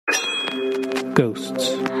Ghosts,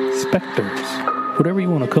 specters, whatever you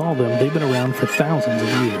want to call them, they've been around for thousands of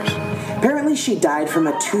years. Apparently she died from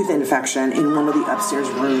a tooth infection in one of the upstairs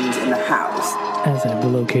rooms in the house. As have the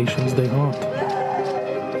locations they haunt.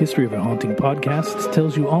 History of a Haunting Podcasts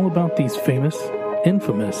tells you all about these famous,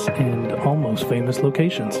 infamous, and almost famous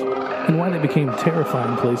locations, and why they became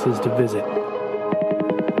terrifying places to visit.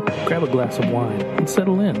 Grab a glass of wine and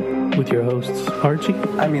settle in with your hosts, Archie.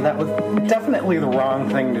 I mean, that was definitely the wrong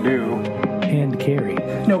thing to do. And Carrie.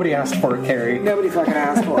 Nobody asked for it, Carrie. Nobody fucking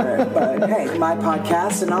asked for it, but hey, my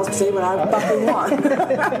podcast, and I'll say what I fucking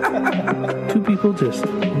want. Two people just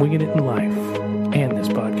winging it in life and this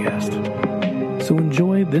podcast. So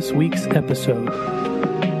enjoy this week's episode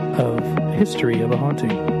of History of a Haunting.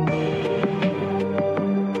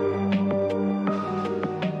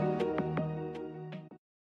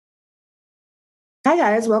 Hi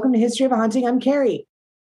guys, welcome to History of a Haunting. I'm Carrie.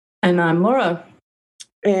 And I'm Laura.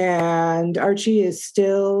 And Archie is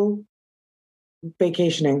still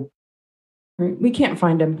vacationing. We can't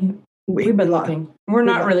find him. We've been looking. We're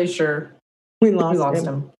not really sure. We lost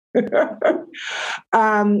him.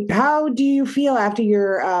 How do you feel after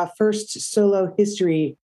your first solo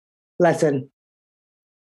history lesson?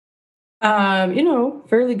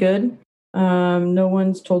 Fairly good. No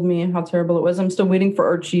one's told me how terrible it was. I'm still waiting for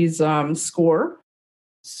Archie's score.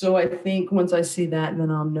 So I think once I see that,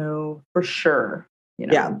 then I'll know for sure,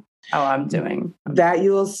 how I'm doing. That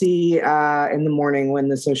you will see in the morning when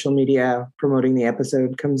the social media promoting the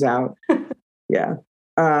episode comes out. Yeah.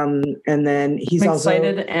 And then he's I'm also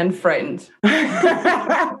excited and frightened.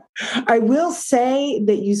 I will say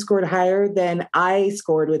that you scored higher than I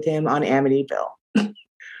scored with him on Amityville,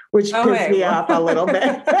 which pissed me off a little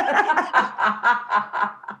bit.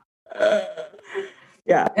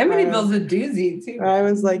 Yeah. Amityville's a doozy too. I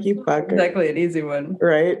was like, you fucker. Exactly, an easy one.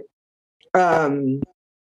 Right.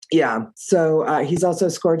 Yeah. So he's also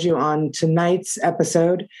scored you on tonight's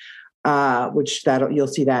episode, which you'll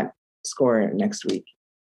see that score next week.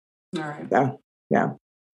 All right. Yeah.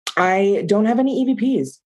 I don't have any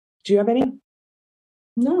EVPs. Do you have any?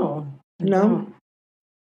 No. No?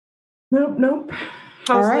 Nope.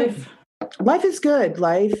 How's life? Life is good.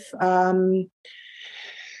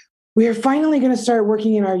 We are finally going to start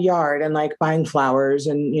working in our yard and like buying flowers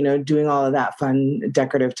and, doing all of that fun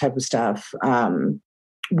decorative type of stuff.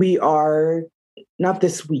 We are not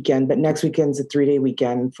this weekend, but next weekend's a 3-day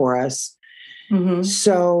weekend for us. Mm-hmm.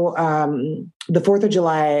 So the 4th of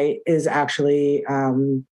July is actually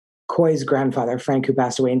Koi's grandfather, Frank, who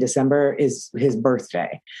passed away in December, is his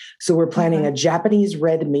birthday. So we're planning a Japanese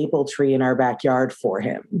red maple tree in our backyard for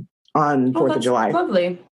him on 4th of July.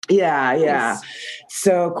 Lovely. Yeah. Nice.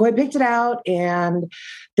 So Koi picked it out, and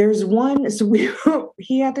there's one. So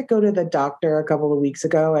he had to go to the doctor a couple of weeks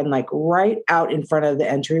ago, and like right out in front of the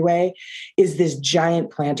entryway is this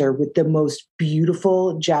giant planter with the most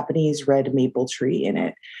beautiful Japanese red maple tree in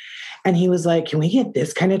it. And he was like, "Can we get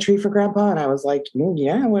this kind of tree for Grandpa?" And I was like,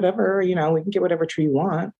 "Yeah, whatever. We can get whatever tree you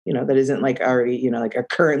want. That isn't like already, like a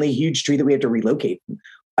currently huge tree that we have to relocate."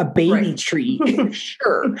 A baby tree,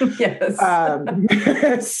 sure. Yes.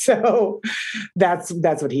 So that's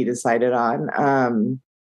what he decided on.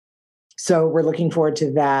 So we're looking forward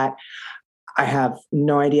to that. I have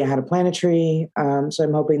no idea how to plant a tree. So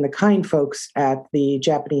I'm hoping the kind folks at the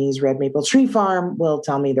Japanese Red Maple Tree Farm will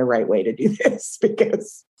tell me the right way to do this,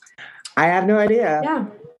 because I have no idea. Yeah.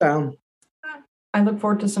 So I look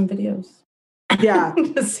forward to some videos. Yeah.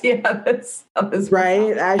 To see how this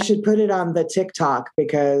right. I should put it on the TikTok,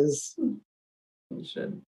 because you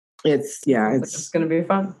should. It's going to be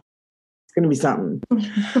fun. It's going to be something.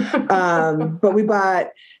 But we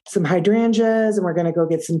bought some hydrangeas, and we're going to go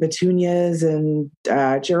get some petunias and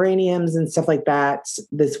geraniums and stuff like that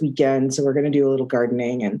this weekend. So we're going to do a little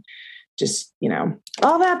gardening and just,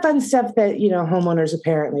 all that fun stuff that, homeowners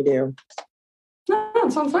apparently do. Oh,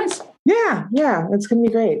 it sounds nice. Yeah. It's going to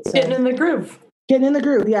be great. So. Getting in the groove.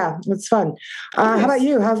 Yeah. It's fun. Nice. How about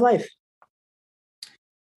you? How's life?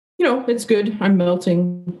 It's good. I'm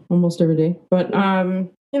melting almost every day, but,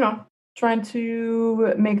 trying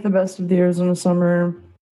to make the best of the Arizona summer.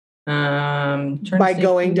 By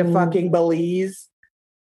going to fucking Belize.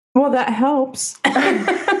 Well, that helps.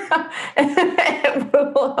 It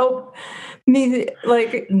will help me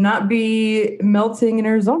not be melting in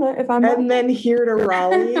Arizona if I'm. And then here to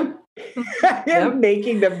Raleigh. Yep.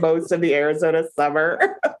 Making the most of the Arizona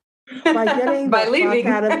summer by leaving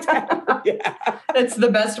out of town. Yeah. It's the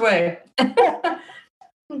best way.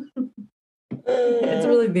 It's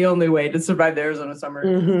really the only way to survive the Arizona summer.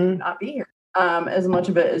 Mm-hmm. Not be here. as much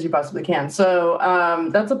of it as you possibly can. So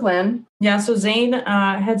that's a plan. Yeah, so Zane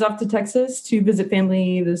heads off to Texas to visit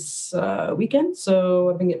family this weekend. So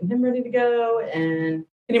I've been getting him ready to go and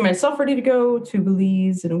getting myself ready to go to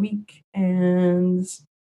Belize in a week. And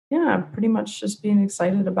yeah, pretty much just being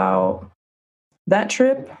excited about that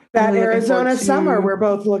trip. That Really Arizona summer we're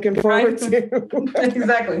both looking forward to.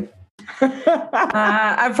 Exactly.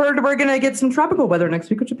 I've heard we're going to get some tropical weather next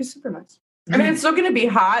week, which would be super nice. I mean, it's still going to be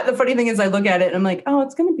hot. The funny thing is I look at it and I'm like, oh,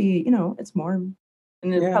 it's going to be, it's warm.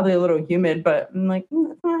 And it's probably a little humid, but I'm like,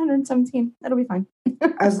 it's 117. That'll be fine.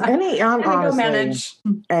 As honestly, manage.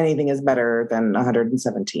 Anything is better than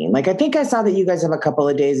 117. Like, I think I saw that you guys have a couple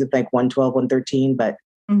of days of like 112, 113, but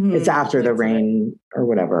it's after the rain or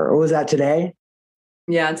whatever. Or was that today?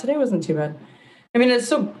 Yeah, today wasn't too bad. I mean, it's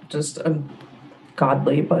still just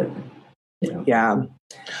godly, but Yeah.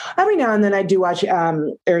 Every now and then I do watch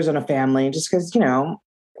Arizona Family just because,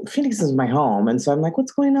 Phoenix is my home. And so I'm like,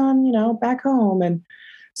 what's going on, back home? And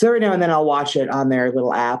so every now and then I'll watch it on their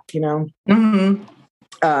little app, Mm-hmm.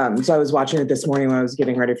 So I was watching it this morning when I was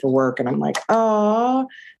getting ready for work and I'm like, oh,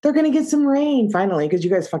 they're going to get some rain finally because you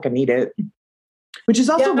guys fucking need it. Which is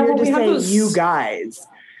also weird to say you guys.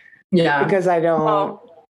 Yeah. Because I'm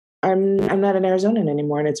not an Arizonan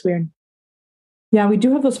anymore and it's weird. Yeah, we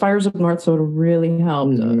do have those fires up north, so it'll really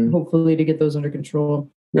help, hopefully, to get those under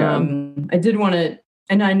control. Yeah. I did want to,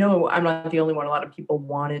 and I know I'm not the only one. A lot of people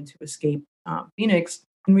wanted to escape Phoenix,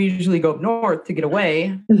 and we usually go up north to get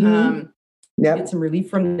away, get some relief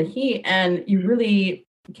from the heat. And you really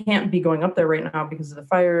can't be going up there right now because of the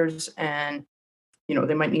fires, and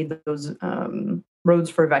they might need those roads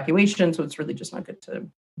for evacuation. So it's really just not good to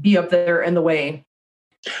be up there in the way.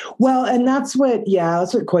 Well, and that's what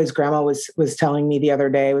Coy's grandma was telling me the other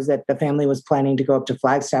day, was that the family was planning to go up to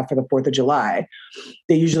Flagstaff for the 4th of July.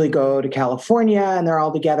 They usually go to California and they're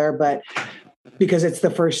all together, but because it's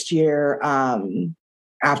the first year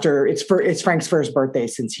after it's Frank's first birthday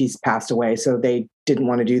since he's passed away. So they didn't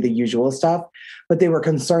want to do the usual stuff, but they were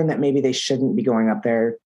concerned that maybe they shouldn't be going up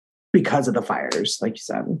there because of the fires, like you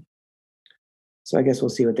said. So I guess we'll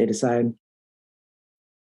see what they decide.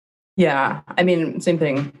 Yeah, I mean, same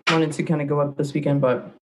thing. Wanted to kind of go up this weekend, but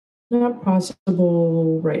not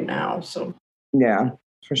possible right now. So yeah,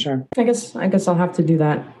 for sure. I guess I'll have to do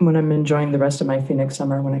that when I'm enjoying the rest of my Phoenix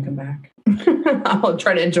summer when I come back. I'll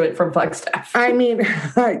try to enjoy it from Flagstaff. I mean,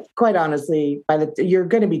 quite honestly, you're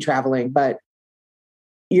going to be traveling, but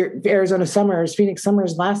your Arizona summers, Phoenix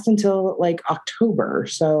summers last until like October.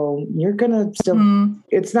 So you're going to still,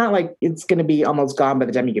 it's not like it's going to be almost gone by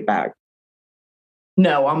the time you get back.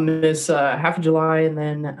 No, I'll miss half of July, and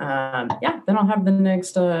then then I'll have the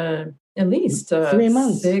next at least 3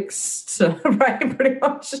 months, 6 right, pretty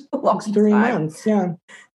much a long 3 months, yeah,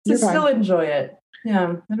 to still enjoy it.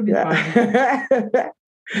 Yeah, it'll be fun.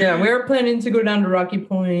 Yeah, we were planning to go down to Rocky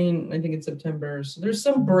Point. I think in September, so there's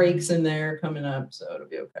some breaks in there coming up, so it'll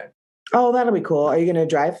be okay. Oh, that'll be cool. Are you going to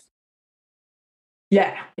drive?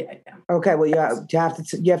 Yeah. Okay, well, you have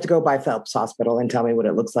to go by Phelps Hospital and tell me what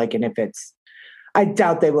it looks like, and if it's. I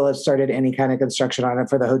doubt they will have started any kind of construction on it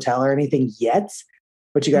for the hotel or anything yet,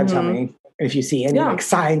 but you got to tell me if you see any like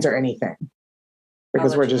signs or anything,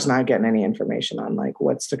 because we're just not getting any information on like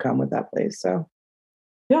what's to come with that place. So,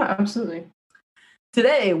 yeah, absolutely.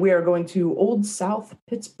 Today we are going to Old South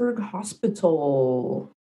Pittsburg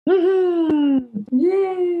Hospital. Mm-hmm.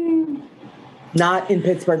 Yay! Not in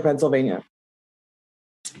Pittsburgh, Pennsylvania.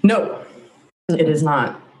 No, it is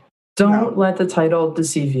not. Don't let the title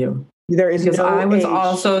deceive you. There is because no I was age.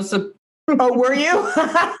 Also. Oh, were you?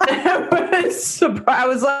 I was surprised. I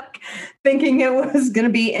was like thinking it was going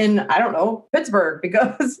to be in Pittsburgh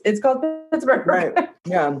because it's called Pittsburgh. Right.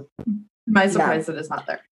 Yeah. My surprise that it's not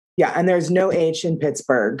there. Yeah, and there's no H in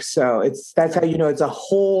Pittsburgh, so that's how you know it's a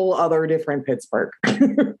whole other different Pittsburgh.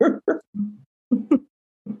 Very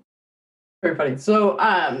funny. So,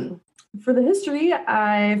 for the history,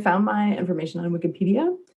 I found my information on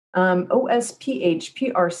Wikipedia.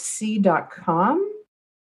 OSPH.PRC.com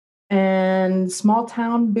and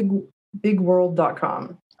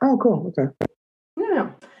smalltownbigworld.com. Oh, cool. Okay. Yeah.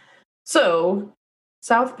 So,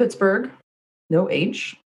 South Pittsburgh, no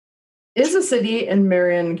H, is a city in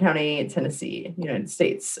Marion County, Tennessee, United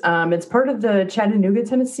States. It's part of the Chattanooga,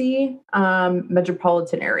 Tennessee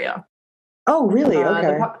metropolitan area. Oh, really?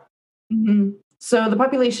 Okay. So the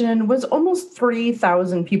population was almost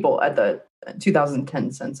 3,000 people at the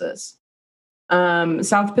 2010 census.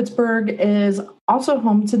 South Pittsburgh is also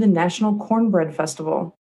home to the National Cornbread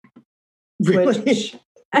Festival, which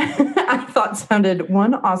I thought sounded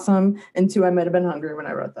 1, awesome, and 2, I might have been hungry when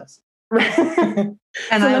I wrote this.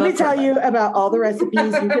 And so I let me love tell cornbread. you about all the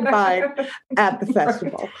recipes you can find at the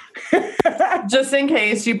festival. Just in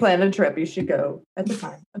case you plan a trip, you should go at the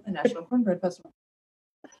time of the National Cornbread Festival.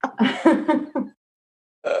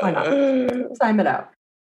 Why not? Time it out.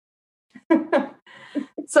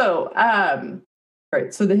 So,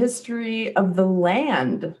 right. So the history of the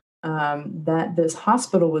land that this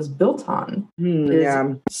hospital was built on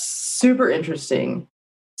is super interesting.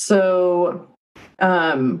 So,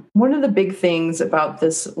 one of the big things about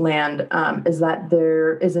this land is that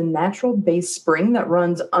there is a natural base spring that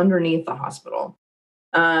runs underneath the hospital.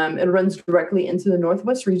 It runs directly into the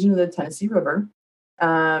northwest region of the Tennessee River.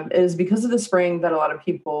 It is because of the spring that a lot of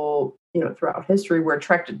people, throughout history were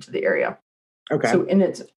attracted to the area. Okay. So in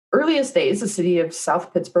its earliest days, the city of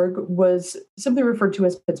South Pittsburg was simply referred to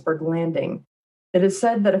as Pittsburg Landing. It is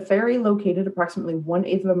said that a ferry located approximately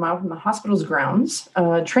 1/8 of a mile from the hospital's grounds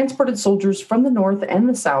transported soldiers from the north and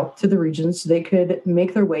the south to the region so they could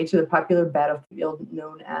make their way to the popular battlefield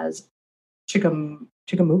known as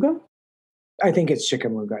Chickamauga? I think it's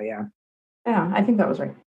Chickamauga, yeah. Yeah, I think that was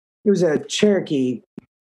right. It was a Cherokee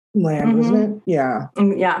land, wasn't it? Yeah.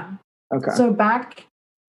 Yeah. Okay. So back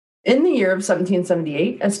in the year of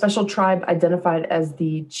 1778, a special tribe identified as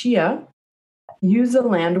the Chia used the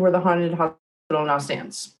land where the haunted hospital now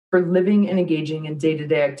stands for living and engaging in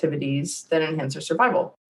day-to-day activities that enhance their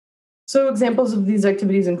survival. So examples of these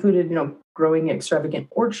activities included, growing extravagant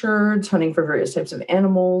orchards, hunting for various types of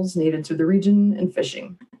animals native to the region, and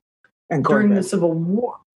fishing. And during cornbread. the Civil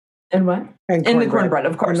War. And what? And the cornbread,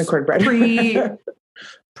 of course. And the cornbread.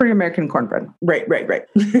 Pre-American cornbread. Right.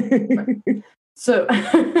 So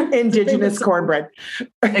indigenous cornbread.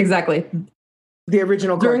 Exactly. The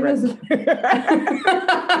original cornbread.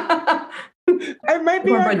 I might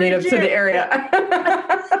be cornbread native too. to the area.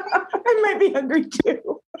 I might be hungry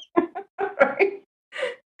too. Right.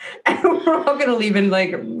 And we're all going to leave and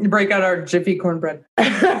break out our Jiffy cornbread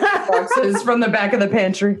boxes from the back of the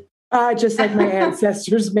pantry. Just like my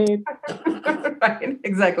ancestors made. Right,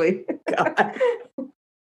 exactly.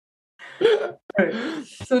 Right.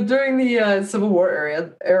 So during the Civil War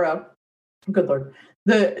era, good Lord,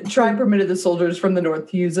 the tribe permitted the soldiers from the north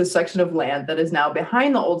to use a section of land that is now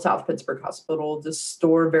behind the Old South Pittsburg Hospital to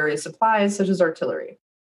store various supplies such as artillery.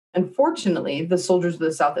 Unfortunately, the soldiers of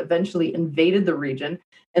the South eventually invaded the region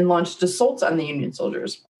and launched assaults on the Union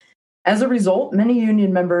soldiers. As a result, many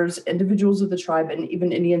Union members, individuals of the tribe, and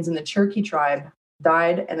even Indians in the Cherokee tribe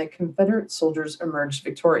died, and the Confederate soldiers emerged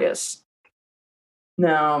victorious.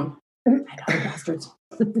 Now, I know the bastards.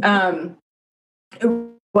 It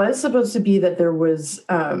was supposed to be that there was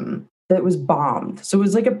that it was bombed, so it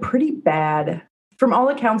was like a pretty bad. From all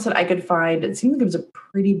accounts that I could find, it seemed like it was a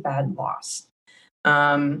pretty bad loss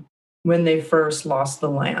when they first lost the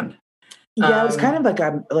land. Yeah, it was kind of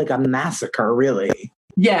like a massacre, really.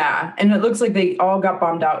 Yeah, and it looks like they all got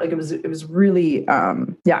bombed out. Like it was really,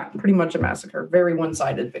 pretty much a massacre. Very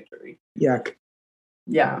one-sided victory. Yuck.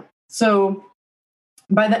 Yeah. So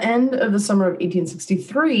by the end of the summer of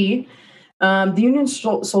 1863, the Union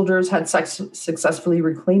soldiers had successfully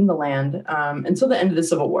reclaimed the land until the end of the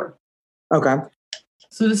Civil War. Okay.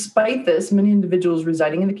 So despite this, many individuals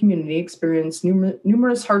residing in the community experienced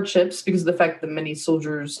numerous hardships because of the fact that many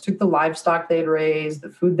soldiers took the livestock they had raised, the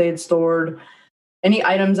food they had stored, any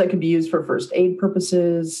items that could be used for first aid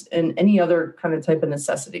purposes, and any other kind of type of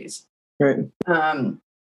necessities. Right.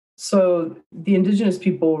 So the indigenous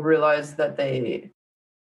people realized that they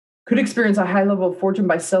could experience a high level of fortune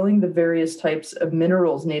by selling the various types of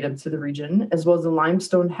minerals native to the region, as well as the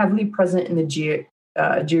limestone heavily present in the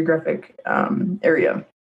geographic area.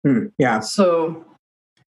 Yeah. So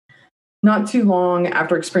not too long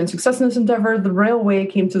after experiencing success in this endeavor, the railway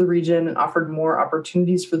came to the region and offered more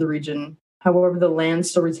opportunities for the region. However, the land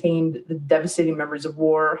still retained the devastating memories of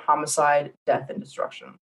war, homicide, death, and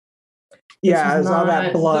destruction. Yeah, there's all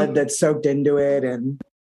that blood that soaked into it.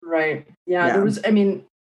 Right. Yeah, there was, it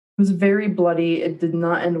was very bloody. It did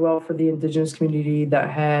not end well for the indigenous community that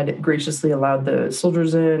had graciously allowed the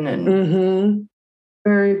soldiers in, and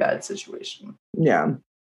very bad situation. Yeah.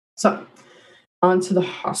 So, on to the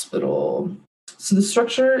hospital. So the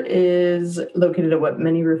structure is located at what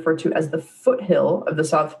many refer to as the foothill of the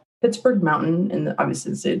South Pittsburg Mountain in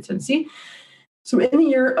obviously the state of Tennessee. So in the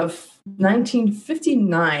year of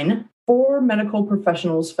 1959, 4 medical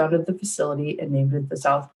professionals founded the facility and named it the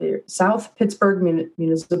South Pittsburg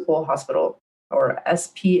Municipal Hospital, or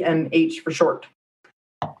SPMH for short.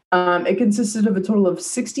 It consisted of a total of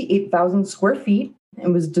 68,000 square feet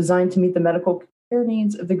and was designed to meet the medical care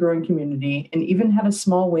needs of the growing community, and even had a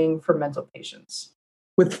small wing for mental patients.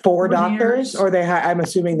 With 4 over the doctors, years. or I'm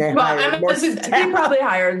assuming they hired more staff. They probably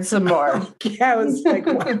hired some more. Yeah, I was like,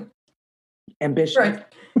 what? Ambitious. Right.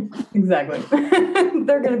 Exactly.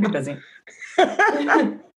 They're going to be busy.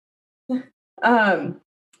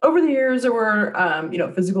 Over the years, there were,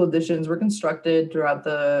 physical additions were constructed throughout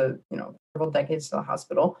the, several decades to the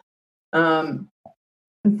hospital.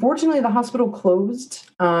 Unfortunately, the hospital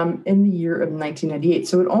closed in the year of 1998,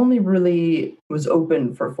 so it only really was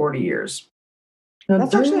open for 40 years. Now,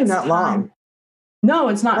 that's actually not long. No,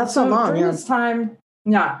 it's not. That's so long. During this time,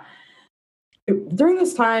 during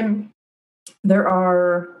this time, there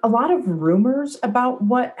are a lot of rumors about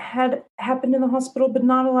what had happened in the hospital, but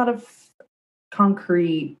not a lot of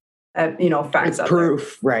concrete, facts. It's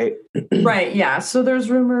proof, right? Right. Yeah. So there's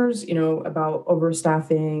rumors, about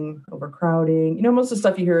overstaffing, overcrowding. Most of the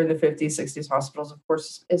stuff you hear in the 50s, 60s hospitals, of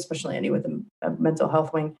course, especially any with a mental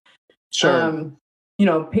health wing. Sure.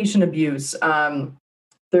 Patient abuse.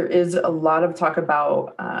 There is a lot of talk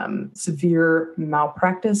about severe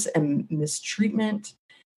malpractice and mistreatment,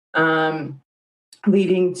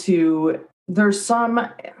 leading to, there's some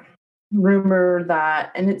rumor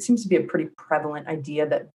that, and it seems to be a pretty prevalent idea,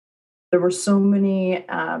 that there were so many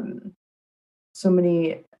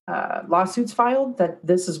lawsuits filed that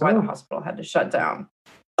this is why the hospital had to shut down.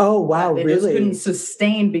 Oh, wow. They really? just couldn't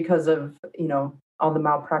sustain because of, all the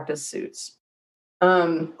malpractice suits.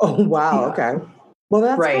 Oh, wow. Yeah. Okay. Well,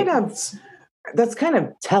 that's right. kind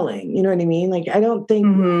of telling. You know what I mean? Like, I don't think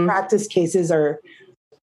practice cases are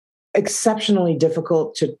exceptionally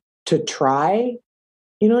difficult to try.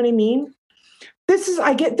 You know what I mean?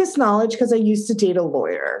 I get this knowledge because I used to date a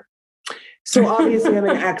lawyer. So obviously I'm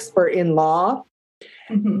an expert in law.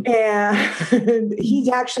 Mm-hmm. And he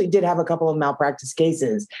actually did have a couple of malpractice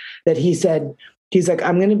cases that he said, he's like,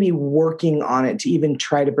 I'm going to be working on it to even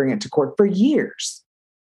try to bring it to court for years.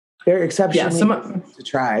 They're exceptionally to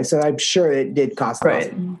try. So I'm sure it did cost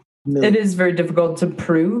right. It is very difficult to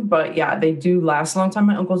prove, but they do last a long time.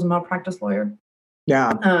 My uncle's a malpractice lawyer.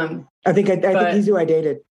 Yeah. I think he's who I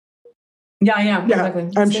dated. Yeah,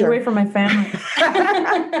 exactly. I'm Stay sure. away from my family.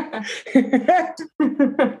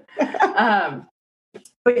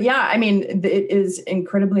 But it is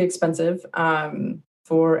incredibly expensive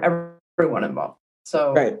for everyone involved.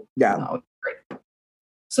 So right, yeah. Great.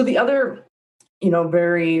 So the other,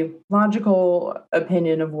 very logical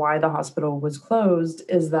opinion of why the hospital was closed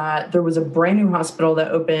is that there was a brand new hospital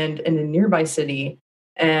that opened in a nearby city,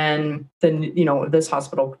 and then this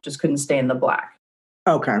hospital just couldn't stay in the black.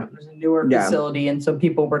 Okay. There's a newer facility, and so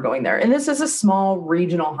people were going there. And this is a small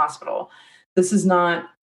regional hospital. This is not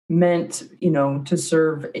meant, to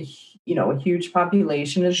serve a huge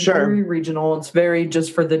population. It's very regional. It's very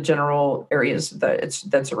just for the general areas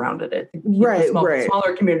that surrounded it. Right,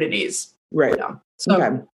 smaller communities. Right. Yeah.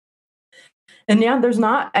 So, and there's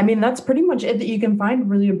not. That's pretty much it that you can find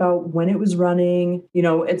really about when it was running.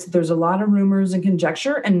 There's a lot of rumors and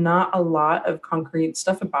conjecture, and not a lot of concrete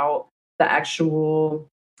stuff about the actual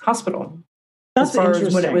hospital. That's as far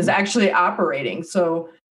as when it was actually operating. So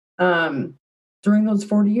during those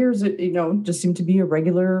 40 years, it just seemed to be a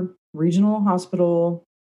regular regional hospital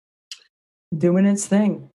doing its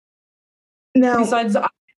thing. Now, besides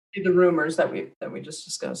the rumors that we just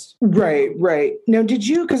discussed. Right. Now,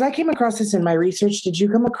 because I came across this in my research, did you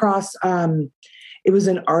come across, it was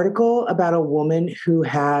an article about a woman who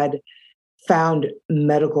had found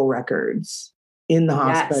medical records in the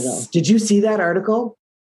hospital. Did you see that article?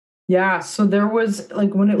 Yeah. So there was,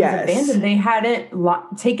 when it was abandoned, they hadn't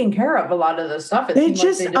taken care of a lot of the stuff. They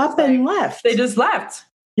just up and left. They just left.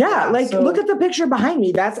 Yeah. Look at the picture behind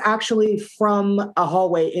me. That's actually from a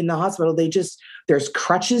hallway in the hospital. There's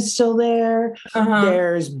crutches still there. Uh-huh.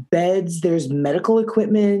 There's beds. There's medical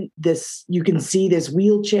equipment. You can see this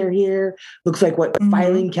wheelchair here. Looks like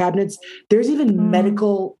filing cabinets. There's even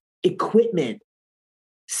medical equipment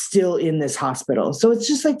still in this hospital. So it's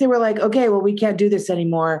just like they were like, okay, well, we can't do this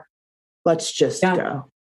anymore. Let's just go.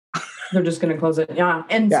 They're just going to close it. Yeah.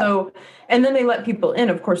 And so, and then they let people in,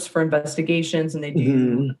 of course, for investigations, and they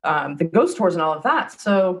do the ghost tours and all of that.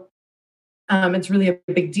 So it's really a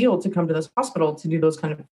big deal to come to this hospital to do those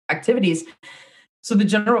kind of activities. So the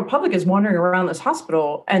general public is wandering around this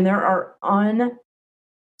hospital, and there are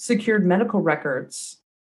unsecured medical records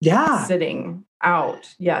sitting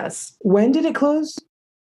out. Yes. When did it close?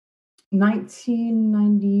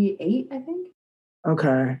 1998, I think.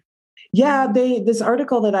 Okay. Yeah, this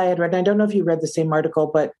article that I had read, and I don't know if you read the same article,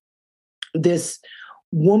 but this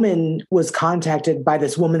woman was contacted by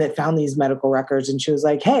this woman that found these medical records, and she was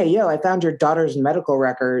like, hey, I found your daughter's medical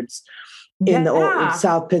records in the Old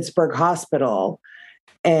South Pittsburg Hospital.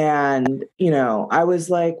 And, I was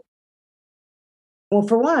like, well,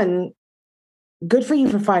 for one, good for you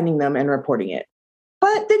for finding them and reporting it.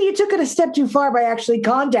 But then you took it a step too far by actually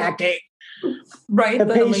contacting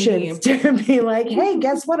the patients to be like, hey,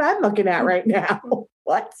 guess what I'm looking at right now?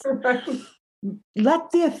 What? Right.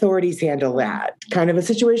 Let the authorities handle that kind of a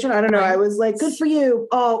situation. I don't know. I was like, good for you.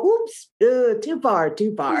 Oh, oops. Too far.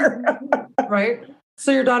 Right.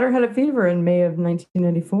 So your daughter had a fever in May of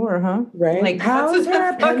 1994, huh? Right. Like, how's her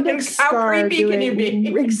appendix scar how creepy doing? Can you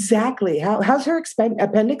be? Exactly. How's her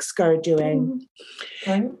appendix scar doing?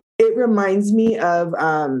 Right. It reminds me of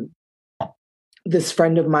this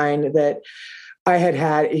friend of mine that I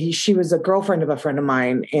had. She was a girlfriend of a friend of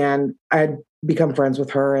mine, and I had become friends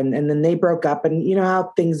with her, and then they broke up, and you know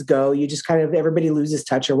how things go. You just kind of, everybody loses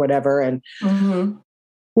touch or whatever. And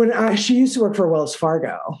when she used to work for Wells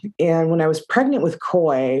Fargo, and when I was pregnant with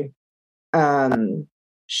Coy,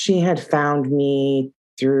 she had found me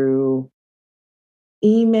through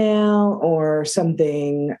email or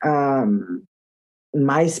something,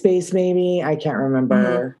 MySpace maybe, I can't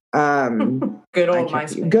remember. Good old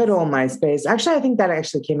MySpace. Good old MySpace. Actually, I think that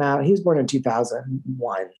actually came out. He was born in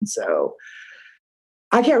 2001, so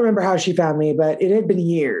I can't remember how she found me, but it had been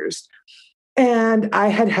years. And I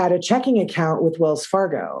had a checking account with Wells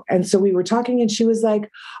Fargo. And so we were talking, and she was like,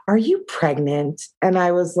 are you pregnant? And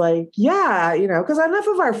I was like, yeah, because enough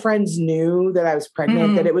of our friends knew that I was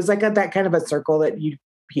pregnant, that it was like that kind of a circle that you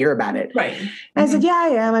hear about it. Right. And I said, yeah, I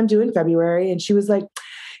am. I'm due in February. And she was like,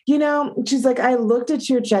 she's like, I looked at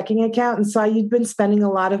your checking account and saw you'd been spending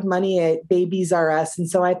a lot of money at Babies R Us. And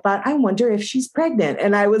so I thought, I wonder if she's pregnant.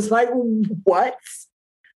 And I was like, what?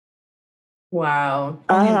 Wow.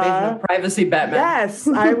 Invasion of privacy, Batman. Yes.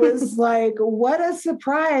 I was like, what a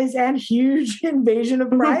surprise and huge invasion of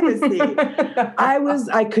privacy.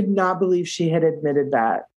 I could not believe she had admitted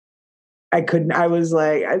that. I was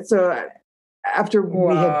like, so after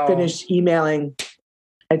we had finished emailing,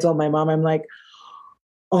 I told my mom, I'm like,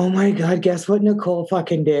 oh my God, guess what Nicole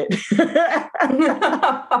fucking did?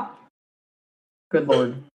 Good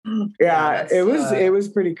Lord. Yeah, it was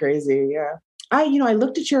pretty crazy. Yeah. I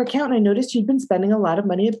looked at your account and I noticed you'd been spending a lot of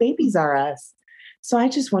money at Babies R Us. So I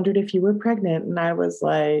just wondered if you were pregnant. And I was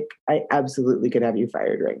like, I absolutely could have you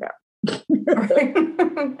fired right now.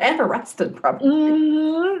 And arrested, probably.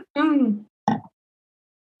 Mm-hmm.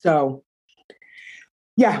 So,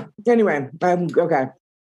 yeah. Anyway, okay.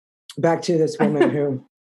 Back to this woman who,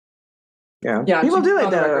 people do it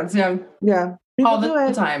though. Yeah. All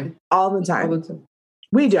the time. All the time.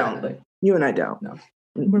 We don't. Exactly. You and I don't. No.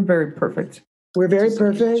 We're very perfect. We're very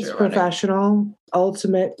perfect, professional,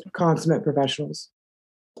 ultimate, consummate professionals.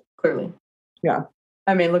 Clearly. Yeah.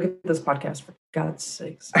 I mean, look at this podcast, for God's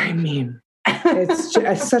sakes. I mean,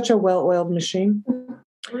 it's such a well-oiled machine.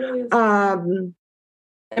 It really is.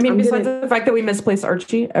 Besides the fact that we misplaced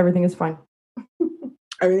Archie, everything is fine.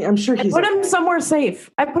 I'm sure he's. I put him somewhere safe.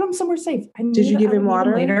 Did you give him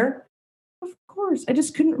water? Later. Of course. I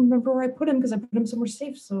just couldn't remember where I put him because I put him somewhere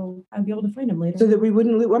safe, so I'd be able to find him later. So that we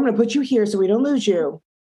wouldn't lose. I'm going to put you here so we don't lose you.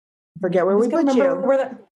 Forget where we put you. Just got to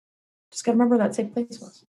remember where that safe place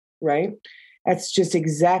was. Right? That's just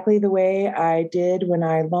exactly the way I did when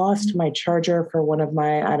I lost my charger for one of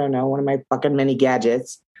my fucking mini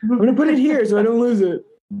gadgets. I'm going to put it here so I don't lose it.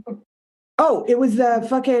 Oh, it was the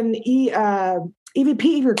fucking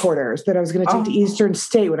EVP recorders that I was going to take to Eastern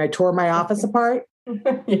State when I tore my office apart.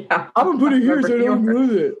 Yeah. I'm going to put it here so I don't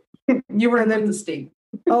lose it. You were in the state.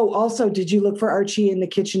 Oh, also, did you look for Archie in the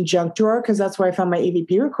kitchen junk drawer? Because that's where I found my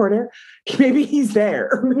EVP recorder. Maybe he's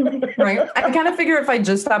there. Right. I kind of figure if I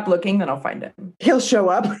just stop looking, then I'll find it. He'll show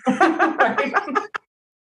up.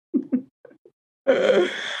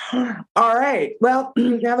 All right. Well,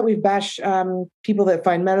 now that we've bashed people that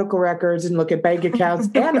find medical records and look at bank accounts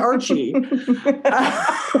and Archie,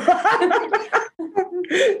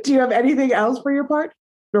 do you have anything else for your part?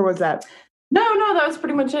 Or was that? No, that was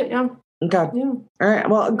pretty much it. Yeah. Okay. Yeah. All right.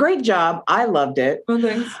 Well, great job. I loved it. Oh,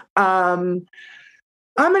 thanks. I'm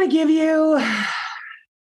going to give you a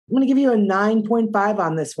 9.5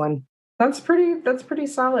 on this one. That's pretty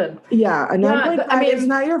solid. Yeah, a 9.5. It's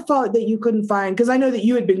not your fault that you couldn't find, because I know that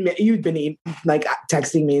you'd been like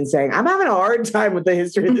texting me and saying, I'm having a hard time with the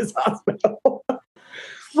history of this hospital.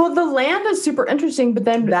 Well, the land is super interesting, but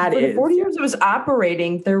then the 40 years it was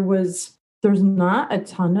operating, there's not a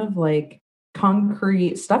ton of like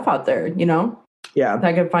concrete stuff out there, Yeah. That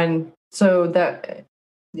I could find. So that,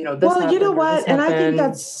 this well, you know what? And I think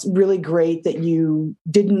that's really great that you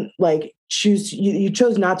didn't you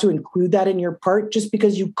chose not to include that in your part just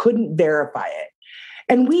because you couldn't verify it.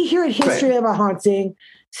 And we here at History of a Haunting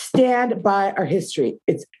stand by our history.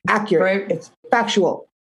 It's accurate. Right. It's factual.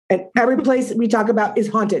 And every place we talk about is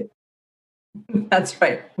haunted. That's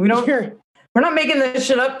right. We're not making this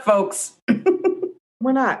shit up, folks.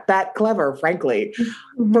 We're not that clever, frankly,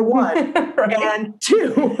 for one. Right. And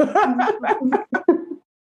two,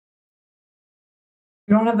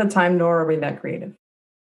 we don't have the time, nor are we that creative.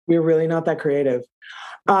 We're really not that creative.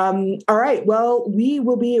 All right. Well, we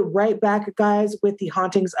will be right back, guys, with the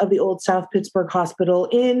hauntings of the Old South Pittsburg Hospital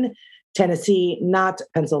in Tennessee, not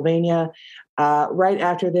Pennsylvania. Right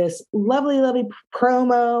after this lovely, lovely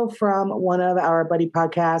promo from one of our buddy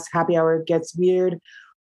podcasts, Happy Hour Gets Weird.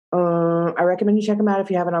 I recommend you check them out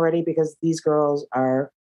if you haven't already, because these girls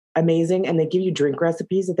are amazing and they give you drink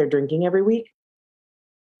recipes that they're drinking every week.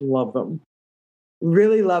 Love them.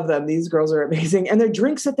 Really love them. These girls are amazing. And their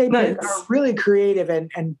drinks that they make are really creative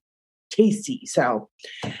and tasty. So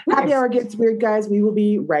Happy Hour Gets Weird, guys. We will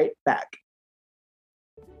be right back.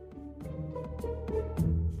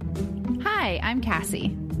 Hi, I'm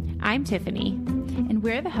Cassie. I'm Tiffany, and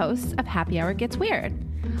we're the hosts of Happy Hour Gets Weird.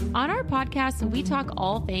 On our podcast, we talk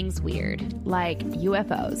all things weird, like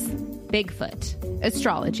UFOs, Bigfoot,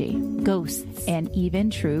 astrology, ghosts, and even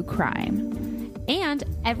true crime. And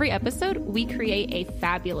every episode, we create a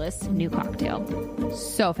fabulous new cocktail.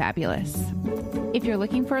 So fabulous. If you're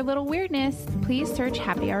looking for a little weirdness, please search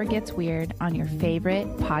Happy Hour Gets Weird on your favorite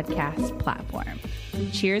podcast platform.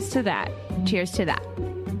 Cheers to that. Cheers to that.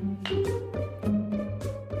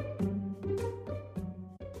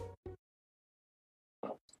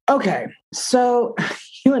 Okay, so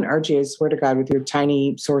you and Archie, I swear to God, with your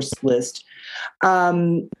tiny source list,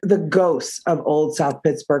 the ghosts of Old South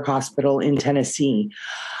Pittsburg Hospital in Tennessee.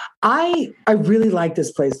 I really like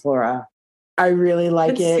this place, Flora. I really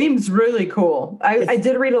like it. It seems really cool. I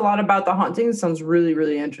did read a lot about the haunting. It sounds really,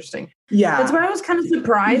 really interesting. Yeah. That's why I was kind of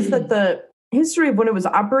surprised that the history of when it was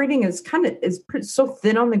operating is so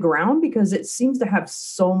thin on the ground, because it seems to have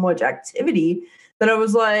so much activity that I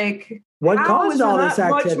was like, what caused all this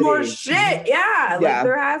activity? Much more shit. Yeah. Like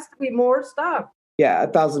there has to be more stuff. Yeah,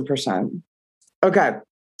 1,000%. Okay.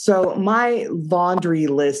 So my laundry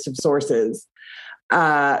list of sources,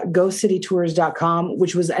 GhostCityTours.com,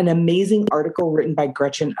 which was an amazing article written by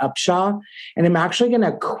Gretchen Upshaw. And I'm actually going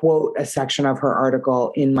to quote a section of her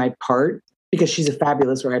article in my part, because she's a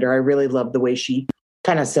fabulous writer. I really love the way she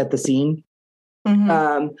kind of set the scene.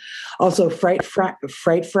 Mm-hmm. Also,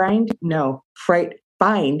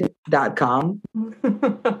 frightfind.com.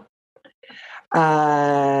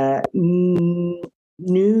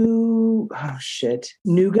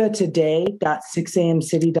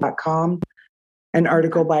 NugaToday.6amcity.com. An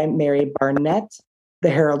article by Mary Barnett.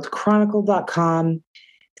 TheHeraldChronicle.com.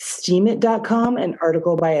 Steamit.com, an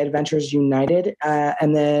article by Adventures United,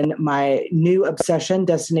 and then my new obsession,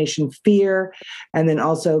 Destination Fear, and then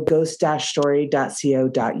also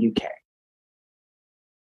ghost-story.co.uk.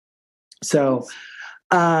 So,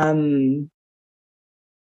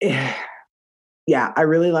 yeah, I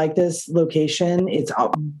really like this location. It's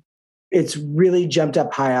really jumped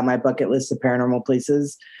up high on my bucket list of paranormal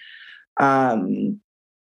places.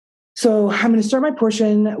 So I'm going to start my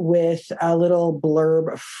portion with a little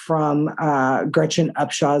blurb from Gretchen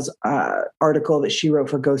Upshaw's article that she wrote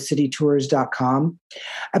for GhostCityTours.com.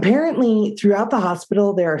 Apparently, throughout the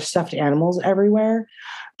hospital, there are stuffed animals everywhere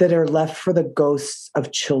that are left for the ghosts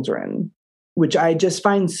of children, which I just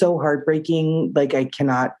find so heartbreaking. Like, I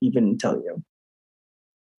cannot even tell you.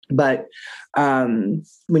 But when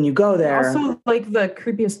you go there... Also, like the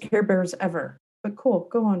creepiest Care Bears ever. But cool,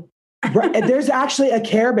 go on. Right. There's actually a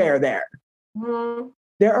Care Bear there. Mm-hmm.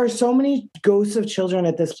 There are so many ghosts of children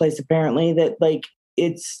at this place, apparently, that like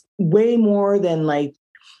it's way more than like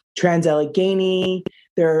Trans-Allegheny.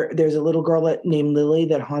 There's a little girl named Lily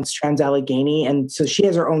that haunts Trans-Allegheny, and so she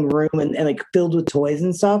has her own room and like filled with toys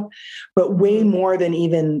and stuff. But way more than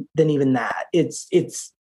even that. It's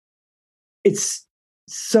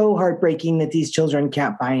so heartbreaking that these children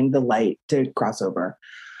can't find the light to cross over.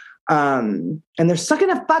 And they're stuck in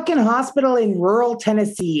a fucking hospital in rural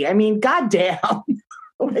Tennessee. I mean, goddamn.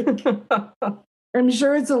 Like, I'm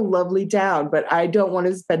sure it's a lovely town, but I don't want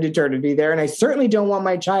to spend eternity there. And I certainly don't want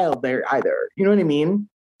my child there either. You know what I mean?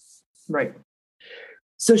 Right.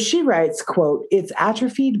 So she writes, quote, "Its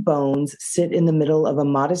atrophied bones sit in the middle of a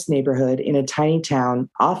modest neighborhood in a tiny town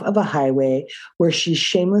off of a highway where she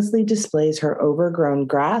shamelessly displays her overgrown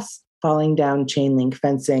grass, falling down chain link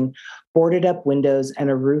fencing, boarded up windows, and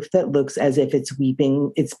a roof that looks as if it's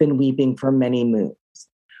been weeping for many moons."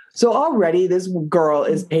 So already this girl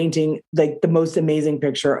is painting like the most amazing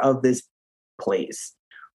picture of this place.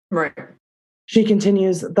 Right. She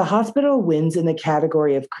continues, the hospital wins in the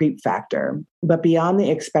category of creep factor, but beyond the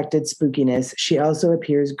expected spookiness, she also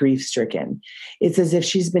appears grief-stricken. It's as if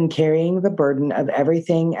she's been carrying the burden of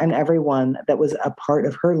everything and everyone that was a part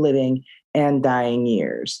of her living and dying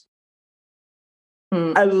years.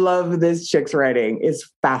 I love this chick's writing. It's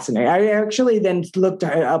fascinating. I actually then looked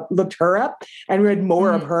her up and read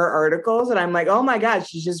more of her articles, and I'm like, oh my gosh,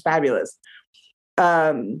 she's just fabulous.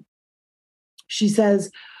 She says,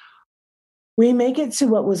 we make it to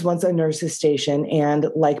what was once a nurse's station, and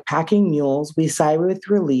like packing mules, we sigh with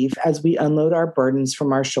relief as we unload our burdens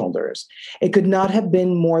from our shoulders. It could not have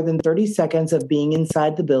been more than 30 seconds of being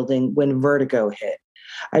inside the building when vertigo hit.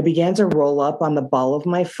 I began to roll up on the ball of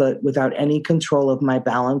my foot without any control of my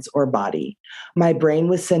balance or body. My brain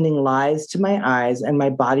was sending lies to my eyes, and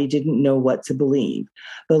my body didn't know what to believe.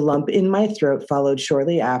 The lump in my throat followed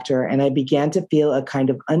shortly after, and I began to feel a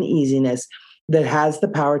kind of uneasiness that has the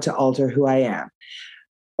power to alter who I am.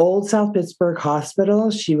 Old South Pittsburg Hospital,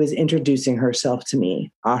 she was introducing herself to me.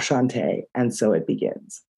 Ashante. And so it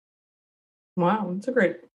begins. Wow, that's a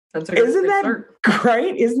great start.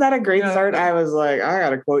 Great? Isn't that a great start? I was like, I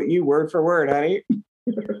got to quote you word for word, honey.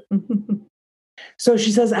 So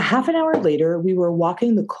she says, a half an hour later, we were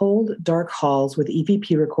walking the cold, dark halls with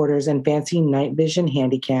EVP recorders and fancy night vision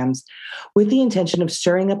handycams with the intention of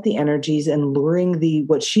stirring up the energies and luring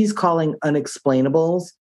what she's calling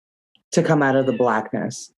unexplainables to come out of the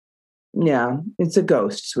blackness. Yeah, it's a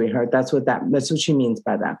ghost, sweetheart. That's what she means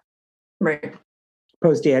by that. Right.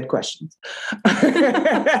 Posty had questions.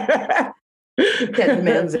 Cat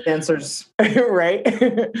demands answers. Right.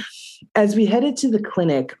 As we headed to the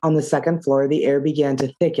clinic on the second floor, the air began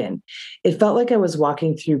to thicken. It felt like I was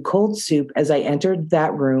walking through cold soup as I entered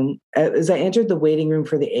the waiting room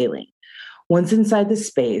for the ailing. Once inside the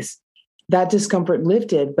space, that discomfort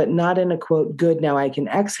lifted, but not in a, quote, good, now I can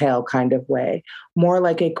exhale kind of way, more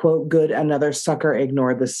like a, quote, good, another sucker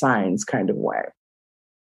ignored the signs kind of way.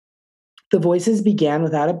 The voices began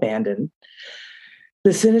without abandon.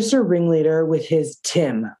 The sinister ringleader with his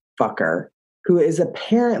Tim fucker, who is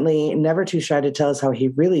apparently never too shy to tell us how he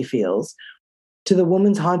really feels, to the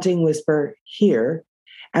woman's haunting whisper, here,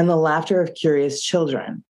 and the laughter of curious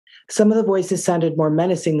children. Some of the voices sounded more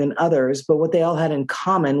menacing than others, but what they all had in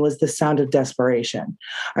common was the sound of desperation.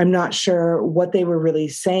 I'm not sure what they were really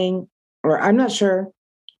saying, or I'm not sure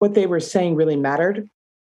what they were saying really mattered.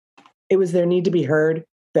 It was their need to be heard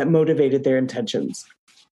that motivated their intentions.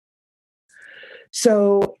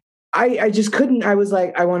 So I just couldn't, I was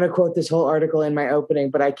like, I want to quote this whole article in my opening,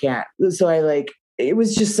 but I can't. So it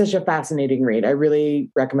was just such a fascinating read. I really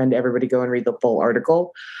recommend everybody go and read the full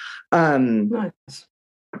article. Nice.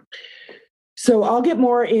 So I'll get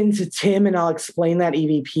more into Tim and I'll explain that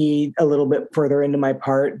EVP a little bit further into my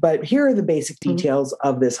part, but here are the basic details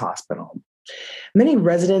of this hospital. Many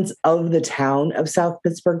residents of the town of South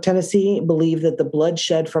Pittsburg, Tennessee, believe that the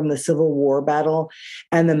bloodshed from the Civil War battle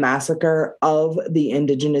and the massacre of the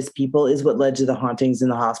indigenous people is what led to the hauntings in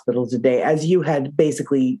the hospital today, as you had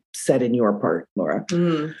basically said in your part, Laura.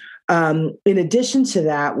 In addition to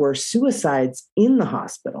that, were suicides in the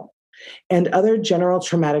hospital and other general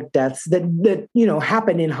traumatic deaths that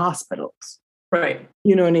happen in hospitals. Right.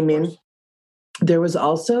 You know what I mean? There was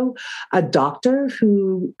also a doctor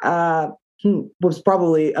who was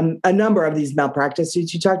probably a number of these malpractice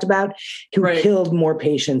suits you talked about, who killed more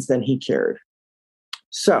patients than he cured.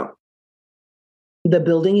 So the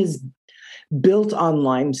building is built on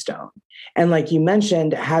limestone. And like you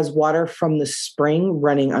mentioned, has water from the spring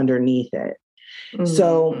running underneath it. Mm-hmm.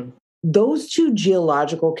 So those two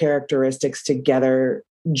geological characteristics together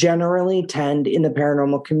generally tend in the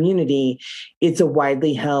paranormal community, it's a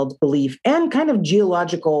widely held belief and kind of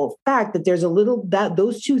geological fact that there's that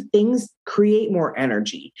those two things create more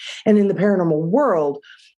energy. And in the paranormal world,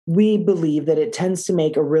 we believe that it tends to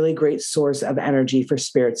make a really great source of energy for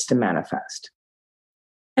spirits to manifest.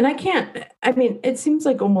 And it seems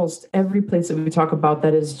like almost every place that we talk about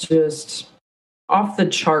that is just off the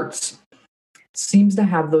charts seems to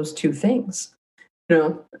have those two things.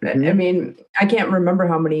 Mm-hmm. I mean, I can't remember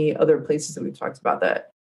how many other places that we've talked about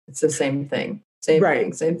that it's the same thing, same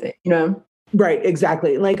thing, Right,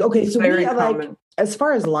 exactly. Okay, so we have as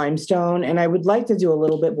far as limestone, and I would like to do a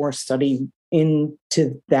little bit more study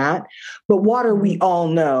into that, but water, we all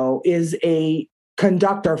know, is a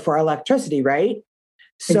conductor for electricity, right?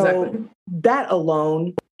 So that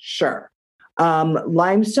alone, sure.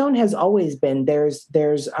 Limestone has always been, there's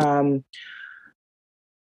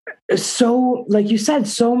so, like you said,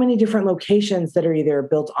 so many different locations that are either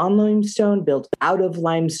built on limestone, built out of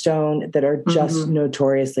limestone, that are just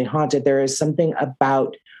notoriously haunted. There is something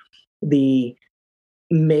about the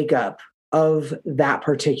makeup of that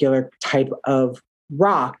particular type of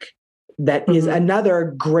rock that is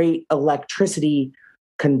another great electricity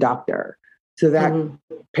conductor. So that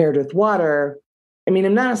paired with water, I mean,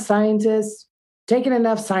 I'm not a scientist, taken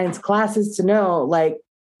enough science classes to know, like,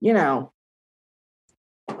 you know,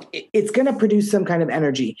 it's going to produce some kind of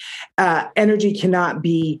energy. Energy cannot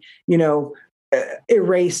be, you know,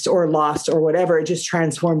 erased or lost or whatever. It just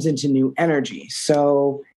transforms into new energy.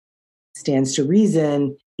 So stands to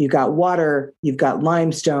reason, you've got water, you've got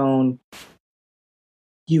limestone,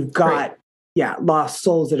 you've got, lost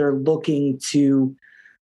souls that are looking to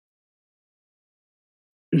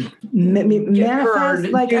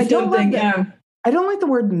manifest. Like, I don't like the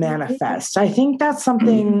word manifest. I think that's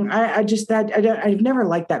something I've never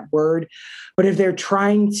liked that word, but if they're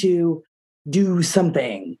trying to do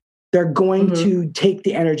something, they're going to take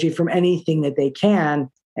the energy from anything that they can.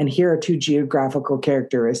 And here are two geographical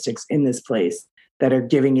characteristics in this place that are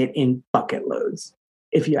giving it in bucket loads,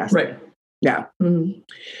 if you ask me. Yeah.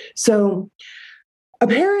 So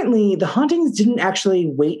apparently the hauntings didn't actually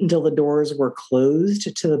wait until the doors were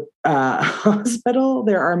closed to the hospital.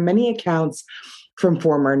 There are many accounts from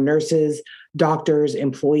former nurses, doctors,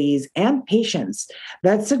 employees, and patients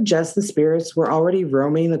that suggest the spirits were already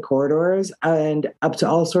roaming the corridors and up to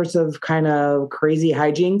all sorts of kind of crazy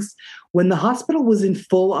hijinks when the hospital was in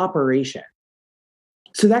full operation.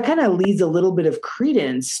 So that kind of leads a little bit of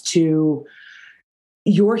credence to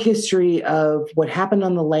your history of what happened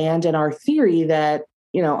on the land and our theory that,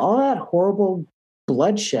 you know, all that horrible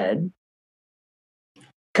bloodshed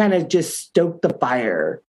kind of just stoked the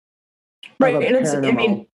fire. Right. And it's, I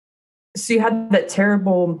mean, so you had that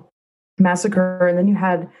terrible massacre, and then you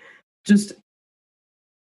had just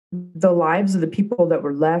the lives of the people that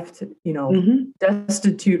were left, you know,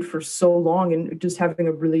 destitute for so long and just having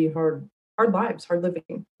a really hard lives, hard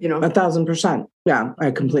living, you know. 1,000%. Yeah, I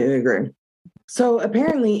completely agree. So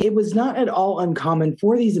apparently it was not at all uncommon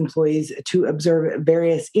for these employees to observe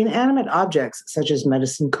various inanimate objects such as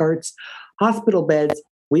medicine carts, hospital beds,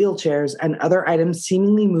 wheelchairs, and other items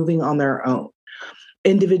seemingly moving on their own.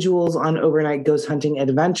 Individuals on overnight ghost hunting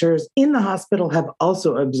adventures in the hospital have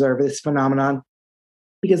also observed this phenomenon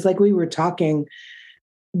because, like we were talking,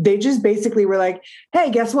 they just basically were like, hey,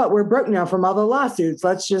 guess what? We're broke now from all the lawsuits.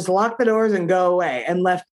 Let's just lock the doors and go away, and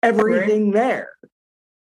left everything there.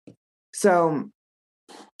 So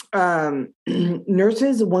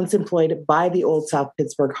nurses once employed by the Old South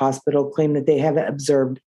Pittsburg Hospital claim that they have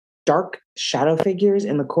observed dark shadow figures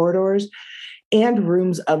in the corridors and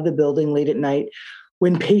rooms of the building late at night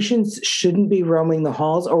when patients shouldn't be roaming the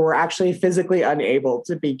halls or were actually physically unable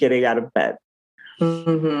to be getting out of bed.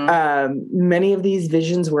 Many of these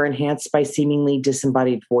visions were enhanced by seemingly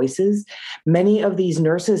disembodied voices. Many of these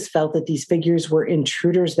nurses felt that these figures were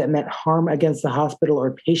intruders that meant harm against the hospital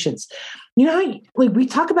or patients. You know, like we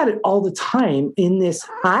talk about it all the time in this,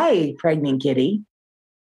 hi, pregnant kitty.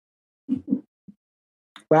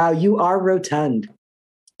 Wow, you are rotund.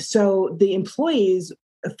 So the employees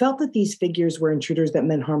felt that these figures were intruders that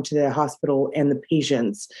meant harm to the hospital and the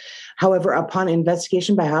patients. However, upon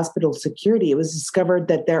investigation by hospital security, it was discovered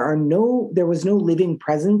that there was no living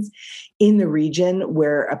presence in the region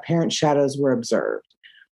where apparent shadows were observed.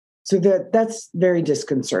 So that's very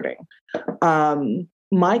disconcerting.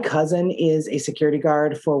 My cousin is a security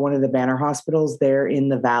guard for one of the banner hospitals there in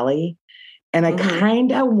the Valley. And I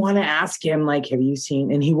kind of want to ask him, like, have you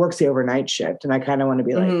seen, and he works the overnight shift. And I kind of want to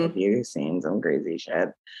be like, have you seen some crazy shit?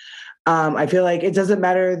 I feel like it doesn't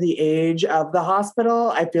matter the age of the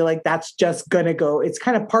hospital. I feel like that's just going to go, it's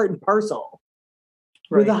kind of part and parcel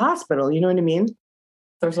with the hospital. You know what I mean?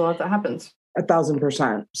 There's a lot that happens.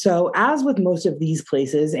 1,000%. So as with most of these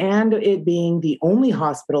places, and it being the only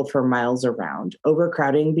hospital for miles around,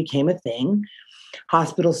 overcrowding became a thing.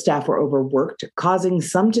 Hospital staff were overworked, causing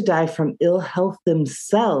some to die from ill health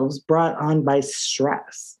themselves brought on by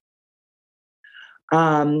stress.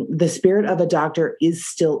 The spirit of a doctor is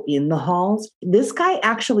still in the halls. This guy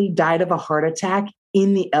actually died of a heart attack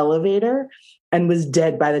in the elevator and was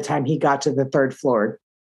dead by the time he got to the third floor.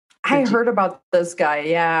 I heard about this guy.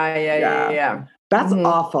 Yeah. That's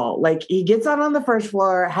awful. Like, he gets out on the first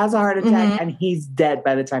floor, has a heart attack, and he's dead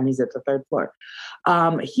by the time he's at the third floor.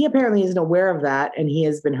 He apparently isn't aware of that, and he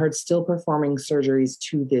has been heard still performing surgeries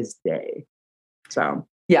to this day. So,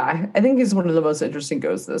 yeah, I think he's one of the most interesting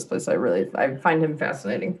ghosts of this place. I find him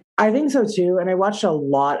fascinating. I think so too. And I watched a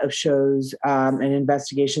lot of shows and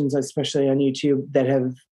investigations, especially on YouTube, that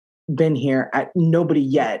have been here. Nobody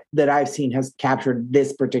yet that I've seen has captured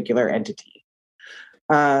this particular entity.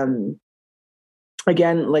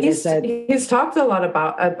 Again, like I said, he's talked a lot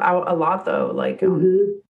about a lot though. Like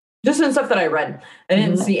Just in stuff that I read. I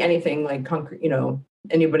didn't see anything like concrete,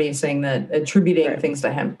 anybody saying that, attributing things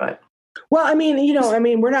to him, but. Well, I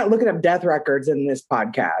mean, we're not looking up death records in this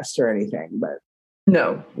podcast or anything, but.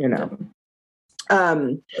 No.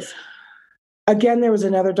 Again, there was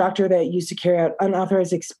another doctor that used to carry out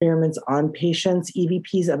unauthorized experiments on patients.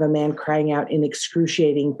 EVPs of a man crying out in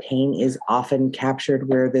excruciating pain is often captured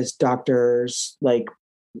where this doctor's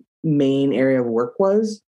main area of work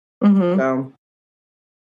was. Mm-hmm. So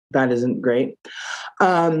that isn't great.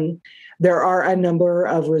 There are a number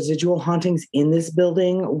of residual hauntings in this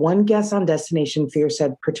building. One guest on Destination Fear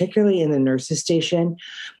said, particularly in the nurses' station,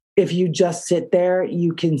 if you just sit there,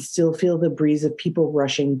 you can still feel the breeze of people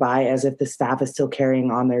rushing by as if the staff is still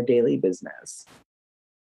carrying on their daily business.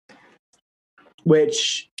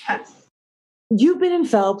 Which, you've been in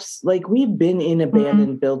Phelps, we've been in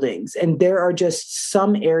abandoned buildings, and there are just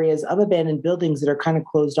some areas of abandoned buildings that are kind of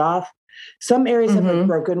closed off. Some areas have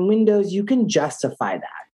broken windows. You can justify that.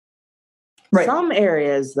 Right. Some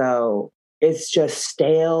areas, though, it's just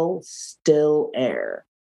stale, still air.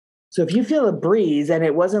 So if you feel a breeze and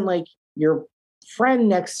it wasn't like your friend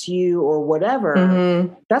next to you or whatever,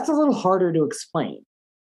 that's a little harder to explain.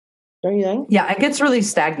 Don't you think? Yeah, it gets really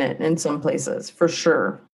stagnant in some places, for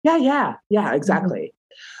sure. Yeah, exactly.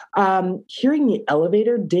 Hearing the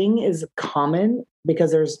elevator ding is common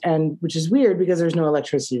which is weird because there's no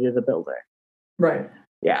electricity to the building. Right.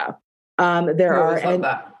 Yeah. Not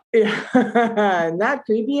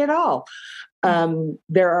creepy at all.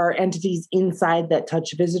 There are entities inside that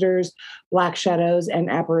touch visitors, black shadows, and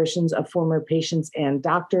apparitions of former patients and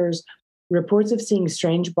doctors. Reports of seeing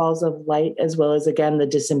strange balls of light, as well as, again, the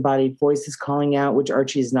disembodied voices calling out, which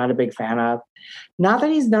Archie is not a big fan of. Not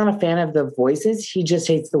that he's not a fan of the voices, he just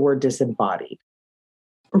hates the word disembodied.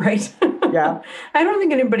 Right. Yeah. I don't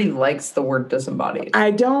think anybody likes the word disembodied.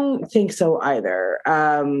 I don't think so either.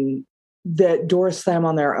 The doors slam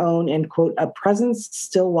on their own, and, quote, a presence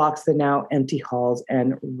still walks the now empty halls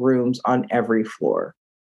and rooms on every floor.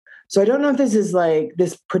 So I don't know if this is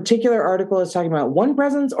this particular article is talking about one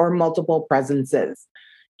presence or multiple presences.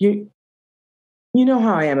 You know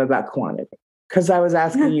how I am about quantity, because I was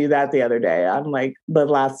asking you that the other day on the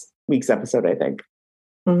last week's episode, I think.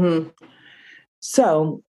 Mm-hmm.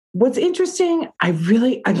 So what's interesting,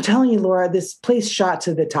 I'm telling you, Laura, this place shot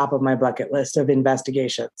to the top of my bucket list of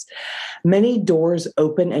investigations. Many doors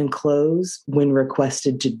open and close when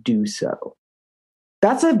requested to do so.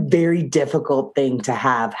 That's a very difficult thing to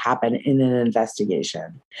have happen in an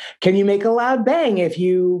investigation. Can you make a loud bang if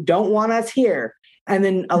you don't want us here? And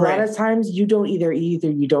then a lot of times you don't either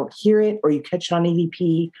you don't hear it or you catch it on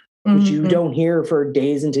EVP, which you don't hear for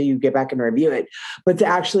days until you get back and review it. But to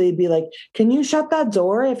actually be like, can you shut that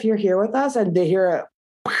door if you're here with us? And they hear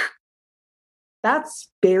that's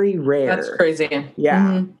very rare. That's crazy.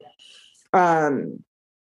 Yeah.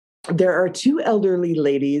 There are two elderly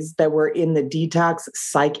ladies that were in the detox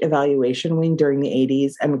psych evaluation wing during the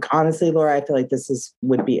 80s. And honestly, Laura, I feel like this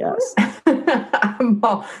would be us.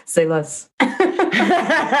 Well, say less.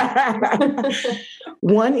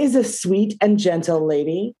 One is a sweet and gentle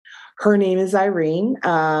lady. Her name is Irene.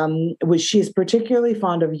 She is particularly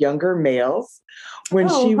fond of younger males. When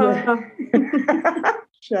she was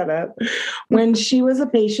shut up. When she was a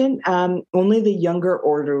patient, only the younger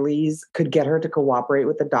orderlies could get her to cooperate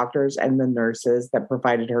with the doctors and the nurses that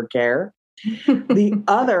provided her care. The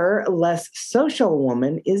other, less social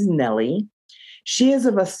woman is Nellie. She is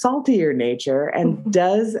of a saltier nature and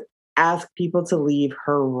does ask people to leave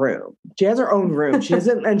her room. She has her own room. She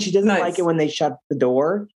doesn't nice. Like it when they shut the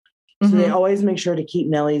door. So they always make sure to keep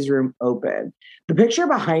Nellie's room open. The picture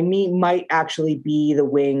behind me might actually be the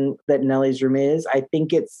wing that Nellie's room is. I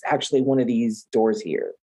think it's actually one of these doors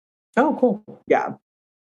here. Oh, cool. Yeah.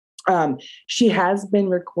 She has been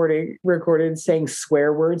recorded saying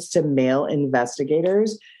swear words to male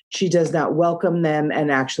investigators. She does not welcome them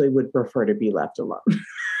and actually would prefer to be left alone.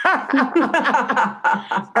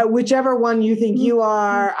 Whichever one you think you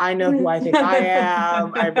are, I know who I think I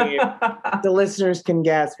am. I mean, the listeners can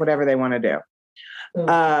guess whatever they want to do.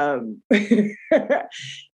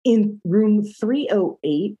 In room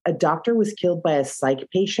 308, a doctor was killed by a psych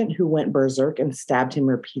patient who went berserk and stabbed him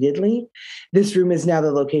repeatedly. This room is now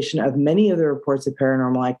the location of many of the reports of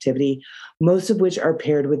paranormal activity, most of which are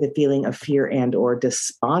paired with a feeling of fear and or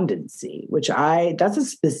despondency, that's a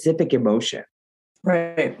specific emotion.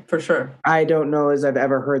 Right, for sure. I don't know as I've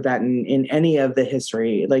ever heard that in any of the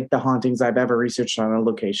history, like the hauntings I've ever researched on a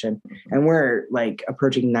location. And we're like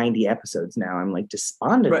approaching 90 episodes now. I'm like,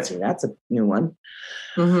 despondency. Right. That's a new one.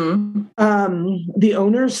 Mm-hmm. The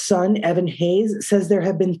owner's son, Evan Hayes, says there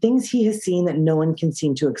have been things he has seen that no one can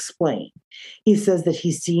seem to explain. He says that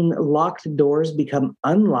he's seen locked doors become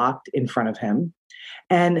unlocked in front of him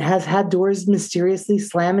and has had doors mysteriously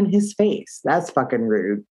slam in his face. That's fucking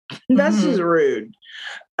rude. That's just rude.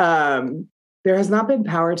 There has not been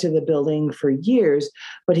power to the building for years,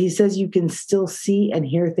 but he says you can still see and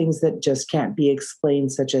hear things that just can't be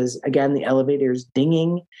explained, such as, again, the elevators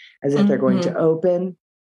dinging as if they're going to open.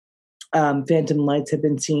 Phantom lights have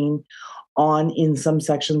been seen on in some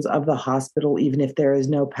sections of the hospital, even if there is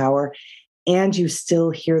no power. And you still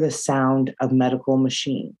hear the sound of medical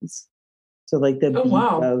machines. So like the beep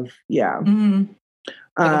of,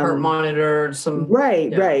 like a heart monitor, some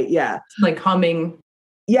right, like humming.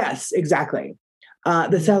 Yes, exactly.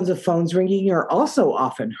 The sounds of phones ringing are also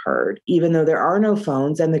often heard, even though there are no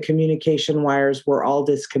phones and the communication wires were all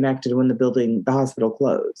disconnected when the hospital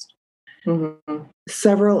closed. Mm-hmm.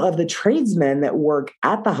 Several of the tradesmen that work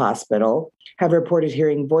at the hospital have reported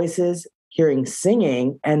hearing voices, hearing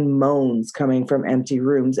singing, and moans coming from empty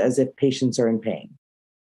rooms as if patients are in pain.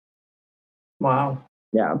 Wow.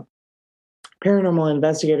 Yeah. Paranormal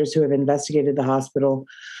investigators who have investigated the hospital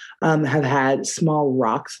have had small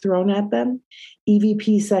rocks thrown at them.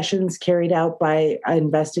 EVP sessions carried out by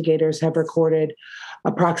investigators have recorded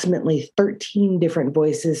approximately 13 different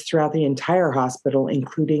voices throughout the entire hospital,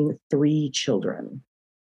 including 3 children.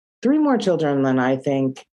 3 more children than I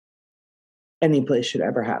think any place should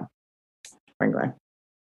ever have, frankly.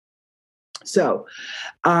 So,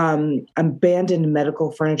 abandoned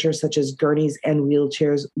medical furniture such as gurneys and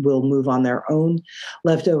wheelchairs will move on their own.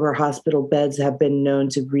 Leftover hospital beds have been known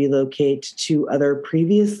to relocate to other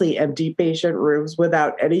previously empty patient rooms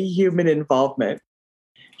without any human involvement.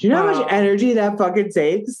 Do you know how much energy that fucking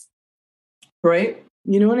saves? Right.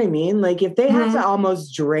 You know what I mean? Like if they have to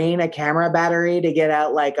almost drain a camera battery to get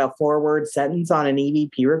out like a 4-word sentence on an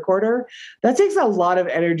EVP recorder, that takes a lot of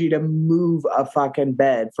energy to move a fucking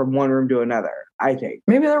bed from one room to another, I think.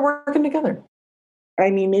 Maybe they're working together. I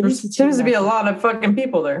mean, maybe there seems to be a lot of fucking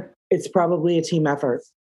people there. It's probably a team effort.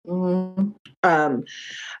 Mm-hmm.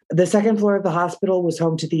 The second floor of the hospital was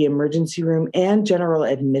home to the emergency room and general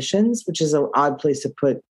admissions, which is an odd place to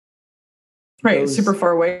put right, super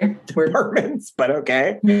far away departments, but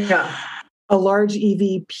okay. Yeah. A large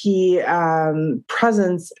EVP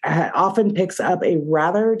presence often picks up a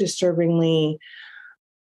rather disturbingly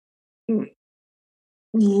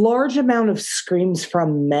large amount of screams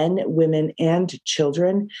from men, women, and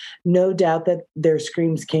children. No doubt that their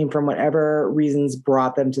screams came from whatever reasons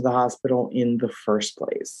brought them to the hospital in the first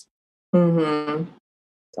place. Mm-hmm.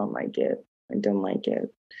 Don't like it. I don't like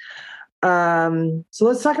it. So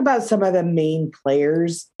let's talk about some of the main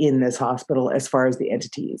players in this hospital as far as the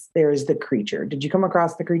entities. There's the creature. Did you come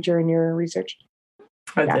across the creature in your research?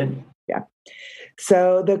 I did. Yeah.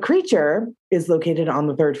 So the creature is located on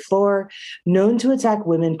the 3rd floor, known to attack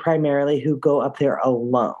women primarily who go up there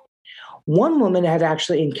alone. One woman had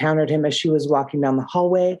actually encountered him as she was walking down the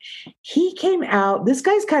hallway. He came out. This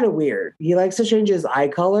guy's kind of weird. He likes to change his eye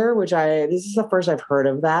color, this is the first I've heard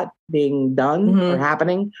of that being done or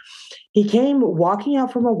happening. He came walking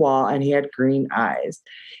out from a wall and he had green eyes.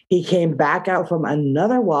 He came back out from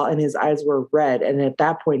another wall and his eyes were red. And at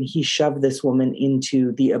that point, he shoved this woman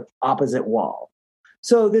into the opposite wall.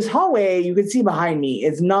 So this hallway you can see behind me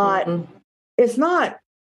is not, it's not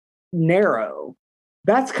narrow.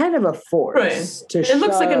 That's kind of a force. Right. It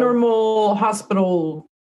looks like a normal hospital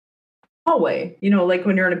hallway, like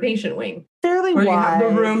when you're in a patient wing. Fairly where wide. You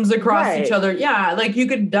have the rooms across each other. Yeah, like you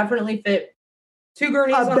could definitely fit 2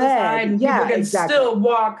 gurneys on the side and people can still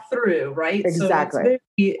walk through, right? Exactly.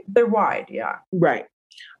 So they're wide, yeah. Right.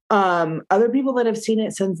 Other people that have seen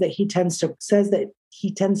it says that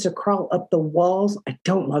he tends to crawl up the walls. I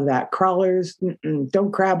don't love that. Crawlers,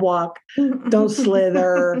 don't crab walk, don't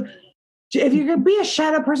slither. If you're going to be a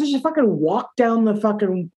shadow person, just fucking walk down the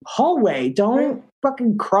fucking hallway. Don't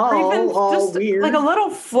fucking crawl even all just weird. Like a little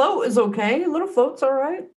float is okay. A little float's all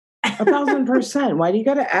right. 1,000%. Why do you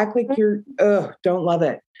got to act like you're, don't love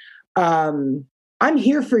it. I'm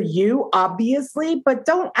here for you, obviously, but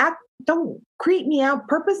don't creep me out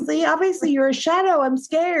purposely. Obviously, you're a shadow. I'm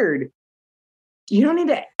scared. You don't need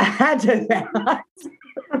to add to that.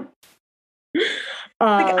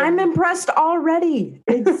 I'm impressed already.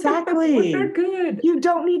 Exactly. They're good. You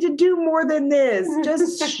don't need to do more than this.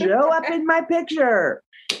 Just show up in my picture.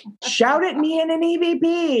 Shout at me in an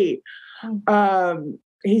EVP.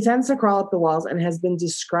 He tends to crawl up the walls and has been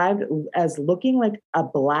described as looking like a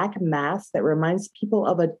black mass that reminds people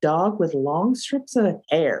of a dog with long strips of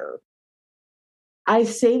hair. I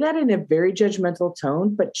say that in a very judgmental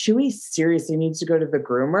tone, but Chewy seriously needs to go to the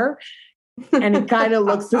groomer, and it kind of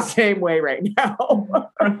looks the same way right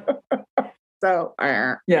now. So,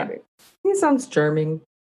 yeah, he sounds charming.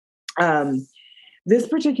 This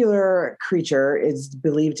particular creature is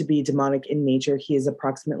believed to be demonic in nature. He is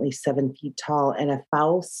approximately 7 feet tall, and a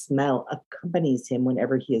foul smell accompanies him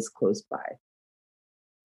whenever he is close by.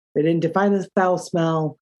 They didn't define the foul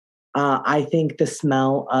smell. I think the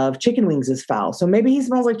smell of chicken wings is foul. So maybe he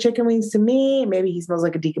smells like chicken wings to me. Maybe he smells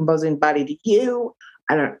like a decomposing body to you.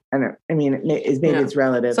 I don't. I mean, maybe it's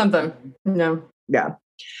relative. Something. No. Yeah.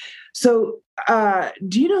 So,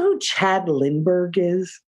 do you know who Chad Lindbergh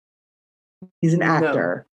is? He's an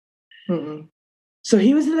actor. No. So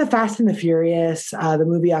he was in the Fast and the Furious, the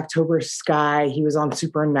movie October Sky. He was on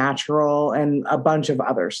Supernatural and a bunch of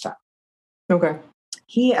other stuff. Okay.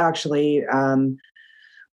 He actually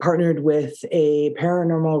partnered with a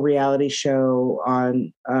paranormal reality show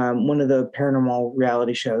on one of the paranormal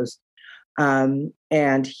reality shows.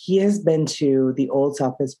 And he has been to the Old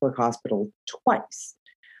South Pittsburg Hospital twice.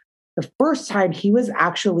 The first time he was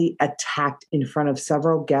actually attacked in front of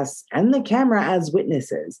several guests and the camera as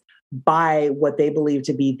witnesses by what they believe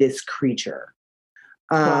to be this creature.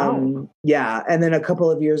 Wow. Yeah. And then a couple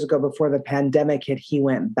of years ago, before the pandemic hit, he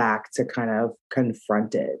went back to kind of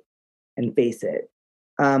confront it and face it.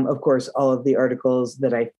 Of course, all of the articles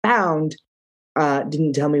that I found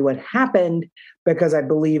didn't tell me what happened, because I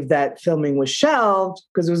believe that filming was shelved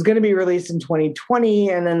because it was going to be released in 2020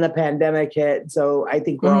 and then the pandemic hit. So I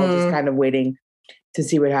think we're all just kind of waiting to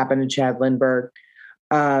see what happened to Chad Lindbergh.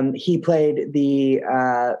 He played the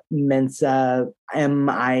Mensa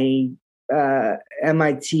MIT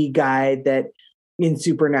guy that in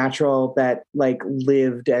Supernatural that like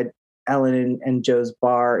lived at Ellen and Joe's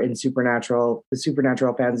bar in Supernatural. The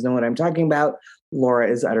Supernatural fans know what I'm talking about. Laura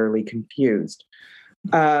is utterly confused.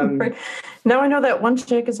 Right. Now I know that one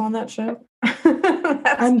chick is on that show.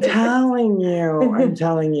 I'm telling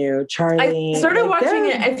you, Charlie. I started watching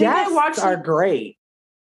it. I think I watched. Are great.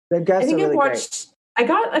 The guests I think are really I watched. Great. I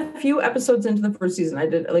got a few episodes into the first season. I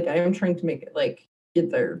did I am trying to make it get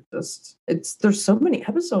there. There's so many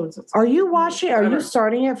episodes. Are you watching? Are you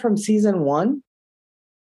starting it from season 1?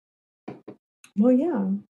 Well, yeah.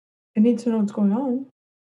 I need to know what's going on.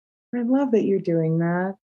 I love that you're doing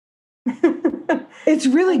that. It's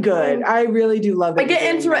really good. I really do love it. I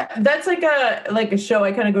get into it. That's like a show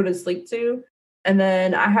I kind of go to sleep to, and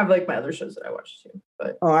then I have my other shows that I watch too.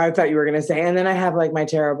 But I thought you were gonna say, and then I have my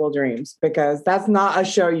terrible dreams, because that's not a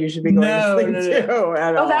show you should be going to sleep to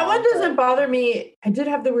at all. That one doesn't bother me. I did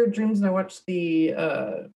have the weird dreams, and I watched the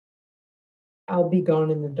I'll Be Gone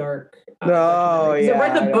in the Dark. Yeah. I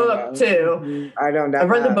read the book too. I don't know. I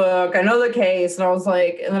read the book. I know the case, and I was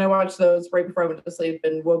and then I watched those right before I went to sleep,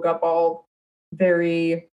 and woke up all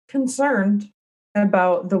very concerned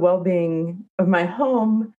about the well-being of my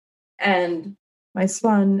home and my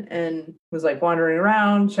son, and was wandering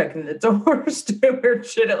around, checking the doors, doing weird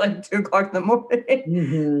shit at 2:00 in the morning.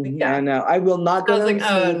 Mm-hmm. Yeah, I know. I will not go to sleep.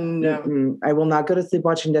 Oh no. I will not go to sleep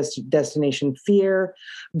watching Destination Fear.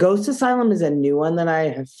 Ghost Asylum is a new one that I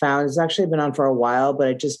have found. It's actually been on for a while, but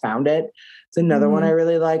I just found it. It's another one I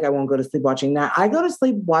really like. I won't go to sleep watching that. I go to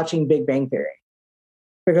sleep watching Big Bang Theory,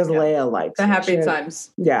 because Leia likes the Happy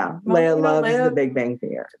Times. Yeah, well, Leia loves the Big Bang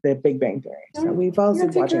Theory. So we fall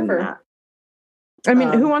asleep watching that. I mean,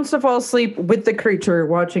 who wants to fall asleep with the creature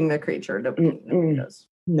watching the creature? Nobody does.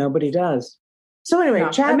 Nobody does. So anyway,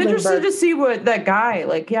 Chad I'm interested Lindbergh, to see what that guy,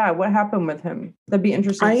 what happened with him. That'd be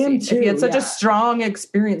interesting. I am too. If he had such a strong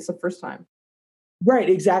experience the first time. Right,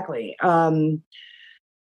 exactly.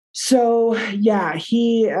 So yeah,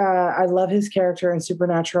 I love his character in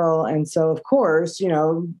Supernatural, and so of course,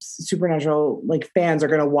 Supernatural fans are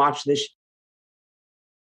going to watch this.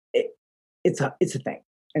 It's a thing.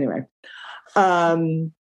 Anyway.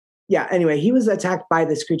 Anyway, he was attacked by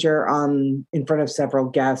this creature in front of several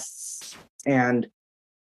guests, and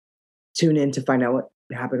tune in to find out what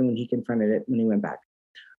happened when he confronted it when he went back.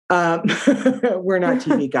 We're not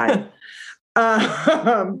TV guys.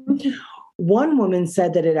 One woman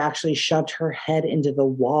said that it actually shoved her head into the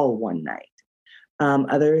wall one night.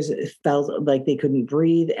 Others felt like they couldn't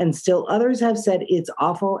breathe, and still others have said it's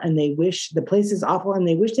awful and they wish the place is awful and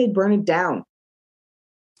they wish they'd burn it down.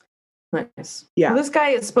 Nice. Yeah. Well, this guy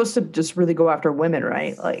is supposed to just really go after women,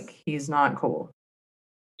 right? He's not cool.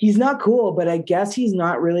 He's not cool, but I guess he's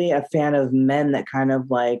not really a fan of men that kind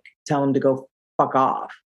of tell him to go fuck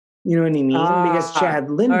off. You know what I mean? Because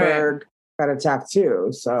Chad Lindbergh, got attacked too.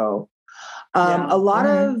 So a lot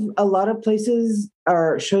of places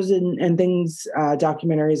or shows and things,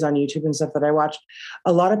 documentaries on YouTube and stuff that I watch,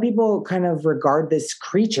 a lot of people kind of regard this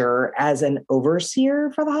creature as an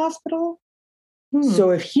overseer for the hospital. So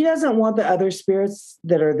if he doesn't want the other spirits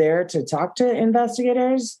that are there to talk to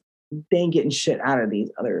investigators, they ain't getting shit out of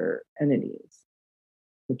these other entities.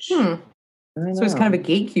 Which, so he's kind of a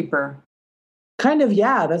gatekeeper. Kind of,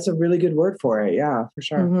 yeah. That's a really good word for it. Yeah, for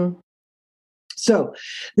sure. So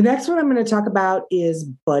the next one I'm going to talk about is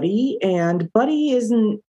Buddy. And Buddy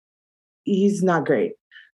he's not great.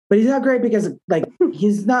 But he's not great because, like,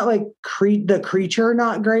 he's not like the creature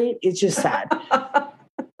not great. It's just sad.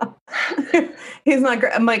 He's not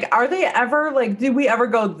great. I'm like, are they ever, like, did we ever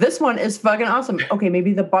go, this one is fucking awesome? Okay,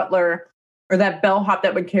 maybe the butler or that bellhop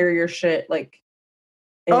that would carry your shit, like.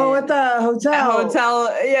 At the hotel.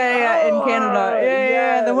 Yeah, in Canada.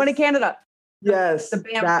 Yeah, the one in Canada. Yes. The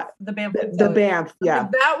Banff. The Banff, yeah.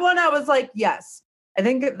 That one, I was like, yes. I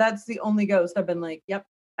think that's the only ghost I've been like, yep,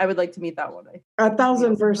 I would like to meet that one.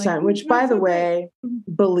 1,000%, like, which, by the way,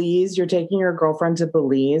 Belize, you're taking your girlfriend to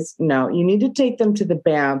Belize. No, you need to take them to the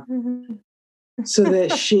Banff so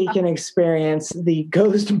that she can experience the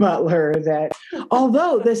ghost butler that,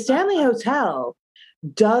 although the Stanley Hotel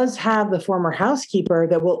does have the former housekeeper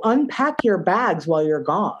that will unpack your bags while you're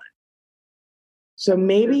gone. So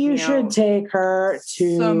maybe you should take her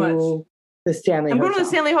to the Stanley Hotel. I'm going to the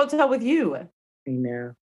Stanley Hotel with you. I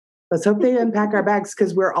know. Let's hope they unpack our bags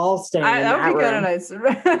because we're all staying in that room. That would be kind of nice.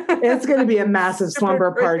 It's going to be a massive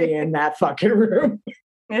slumber party in that fucking room.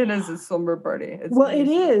 It is a slumber party. It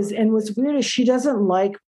is. And what's weird is she doesn't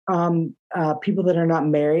like people that are not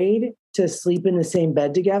married to sleep in the same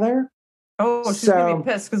bed together. Oh, she's going to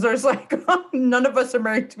be pissed because there's like, none of us are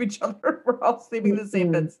married to each other. We're all sleeping in the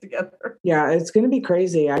same beds together. Yeah, it's going to be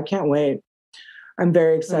crazy. I can't wait. I'm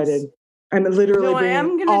very excited. I'm literally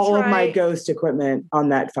bringing all of my ghost equipment on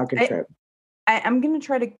that fucking trip. I'm going to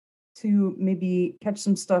try to maybe catch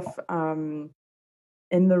some stuff in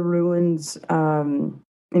the ruins. And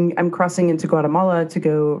I'm crossing into Guatemala to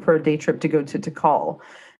go for a day trip to go to Tikal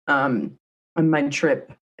on my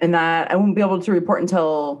trip. And that I won't be able to report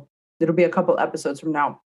until it'll be a couple episodes from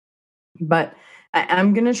now. But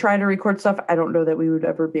I'm going to try to record stuff. I don't know that we would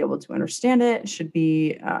ever be able to understand it. It should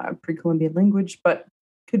be pre-Columbian language, but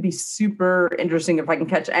could be super interesting if I can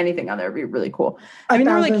catch anything on there. It'd be really cool. I mean,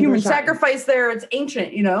 they're like human sacrifice there. It's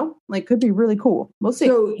ancient, like could be really cool. We'll see.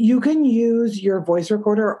 So you can use your voice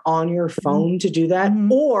recorder on your phone to do that,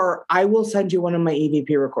 or I will send you one of my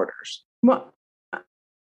EVP recorders. What?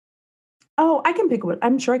 Oh, I can pick one.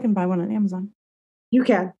 I'm sure I can buy one on Amazon. You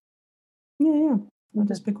can. Yeah. I'll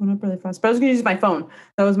just pick one up really fast. But I was going to use my phone.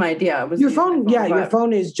 That was my idea. Your phone, your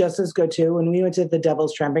phone is just as good too. When we went to the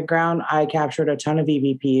Devil's Tramping Ground, I captured a ton of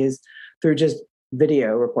EVPs through just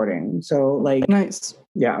video recording. So like, nice.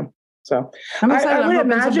 Yeah. So I would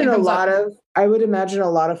imagine a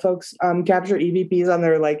lot of folks capture EVPs on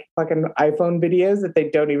their like fucking iPhone videos that they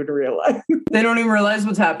don't even realize. They don't even realize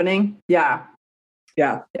what's happening. Yeah.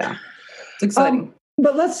 It's exciting.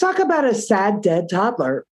 But let's talk about a sad dead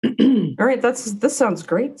toddler. All right, this sounds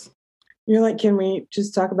great. You're like, can we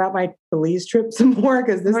just talk about my Belize trip some more?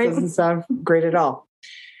 Because this doesn't sound great at all.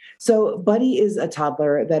 So Buddy is a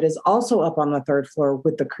toddler that is also up on the third floor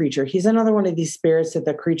with the creature. He's another one of these spirits that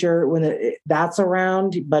the creature, when that's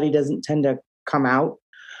around, Buddy doesn't tend to come out.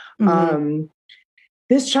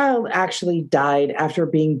 This child actually died after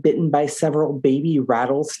being bitten by several baby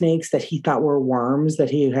rattlesnakes that he thought were worms that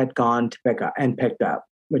he had gone to picked up,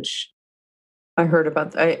 which I heard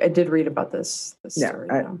about. I did read about this story.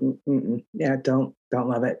 Don't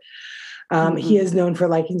love it. He is known for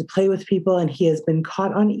liking to play with people, and he has been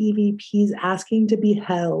caught on EVPs asking to be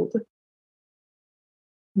held.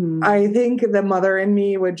 I think the mother in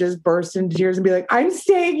me would just burst into tears and be like, I'm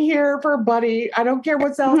staying here for Buddy. I don't care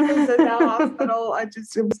what else is in that hospital. I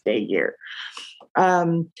just am staying here.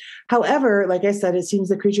 However, like I said, it seems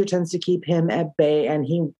the creature tends to keep him at bay, and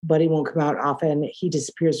Buddy won't come out often. He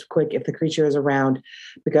disappears quick if the creature is around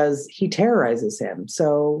because he terrorizes him.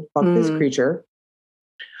 So fuck this creature.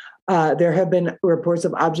 There have been reports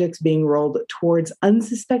of objects being rolled towards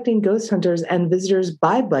unsuspecting ghost hunters and visitors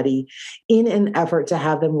by Buddy in an effort to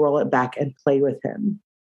have them roll it back and play with him.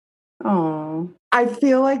 Oh, I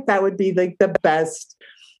feel like that would be like the best.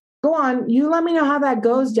 Go on, you let me know how that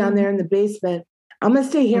goes down there in the basement. I'm going to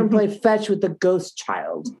stay here and play fetch with the ghost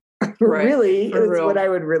child. Really, it's what I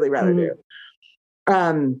would really rather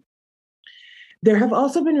do. There have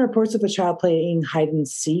also been reports of a child playing hide and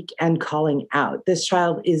seek and calling out. This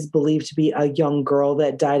child is believed to be a young girl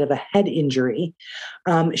that died of a head injury.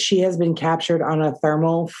 She has been captured on a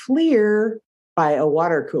thermal FLIR by a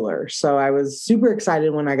water cooler. So I was super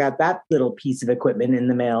excited when I got that little piece of equipment in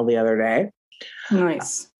the mail the other day.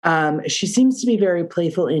 Nice. She seems to be very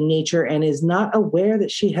playful in nature and is not aware that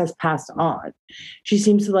she has passed on. She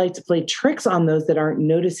seems to like to play tricks on those that aren't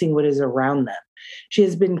noticing what is around them. She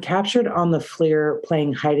has been captured on the FLIR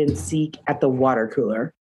playing hide and seek at the water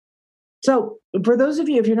cooler. So for those of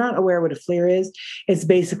you, if you're not aware what a FLIR is, it's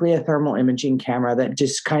basically a thermal imaging camera that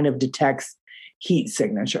just kind of detects heat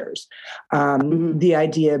signatures. The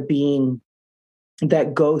idea being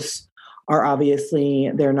that ghosts are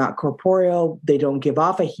obviously, they're not corporeal. They don't give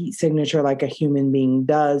off a heat signature like a human being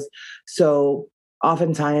does. So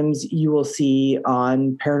oftentimes you will see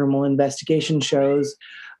on paranormal investigation shows,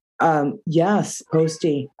 yes,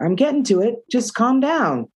 Posty, I'm getting to it. Just calm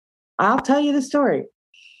down. I'll tell you the story.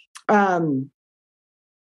 Often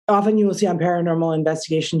you will see on paranormal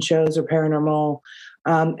investigation shows or paranormal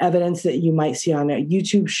evidence that you might see on a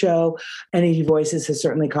YouTube show. Energy Voices has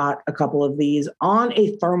certainly caught a couple of these on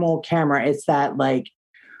a thermal camera. It's that like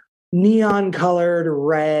neon colored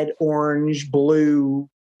red, orange, blue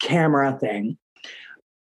camera thing.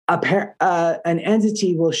 An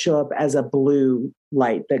entity will show up as a blue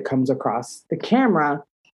light that comes across the camera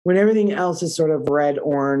when everything else is sort of red,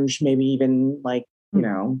 orange, maybe even like,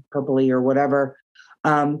 purpley or whatever.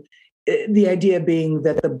 The idea being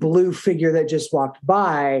that the blue figure that just walked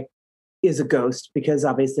by is a ghost because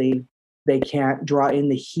obviously they can't draw in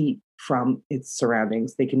the heat from its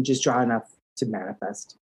surroundings. They can just draw enough to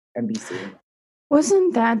manifest and be seen.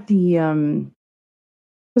 Wasn't that the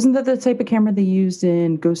type of camera they used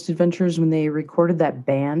in Ghost Adventures when they recorded that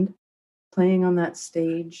band playing on that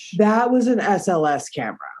stage? That was an SLS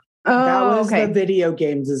camera. Oh, that was okay. the video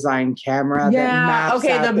game design camera that maps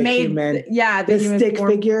out the human. The stick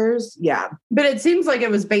figures. Yeah. But it seems like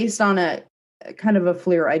it was based on a kind of a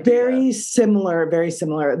FLIR idea. Very similar.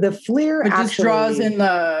 The FLIR just actually draws in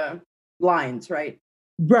the lines, right?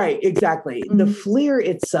 Right, exactly. Mm-hmm. The FLIR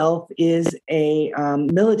itself is a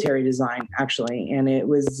military design, actually, and it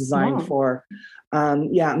was designed for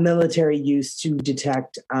military use to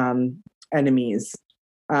detect enemies.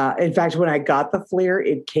 In fact, when I got the FLIR,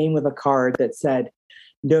 it came with a card that said,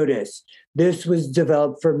 notice, this was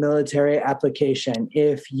developed for military application.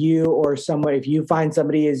 If you find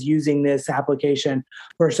somebody is using this application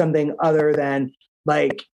for something other than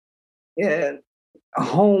like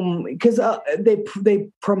home, because they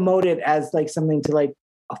promote it as like something to like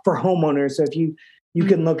for homeowners. So if you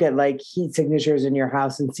can look at like heat signatures in your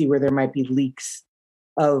house and see where there might be leaks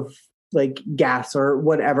of like gas or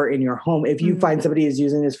whatever in your home. If you find somebody is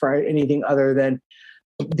using this for anything other than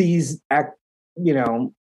these,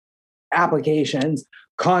 applications,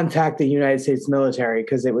 contact the United States military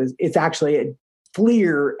because it's actually a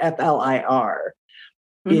FLIR, FLIR,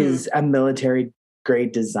 is a military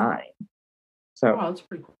grade design. So that's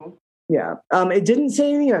pretty cool. Yeah. It didn't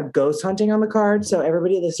say anything about ghost hunting on the card. So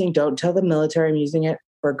everybody listening, don't tell the military I'm using it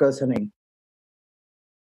for ghost hunting.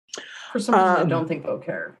 For some reason, I don't think they'll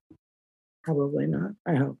care. Probably not.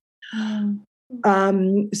 I hope.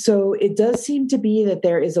 So it does seem to be that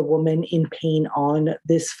there is a woman in pain on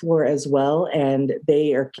this floor as well. And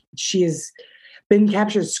she has been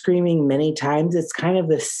captured screaming many times. It's kind of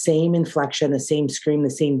the same inflection, the same scream, the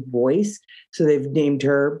same voice. So they've named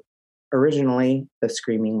her originally the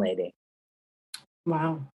Screaming Lady.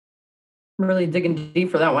 Wow. Really digging deep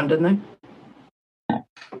for that one, didn't they?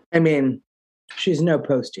 I mean, she's no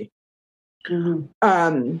Posty.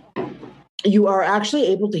 You are actually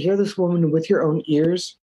able to hear this woman with your own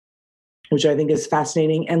ears, which I think is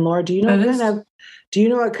fascinating. And Laura, do you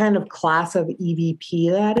know what kind of class of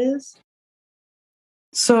EVP that is?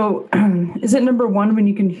 So is it number one when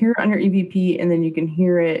you can hear it on your EVP and then you can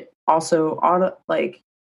hear it also like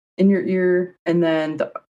in your ear, and then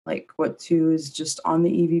what two is just on the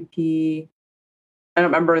EVP? I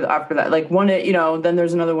don't remember after that. Like one, then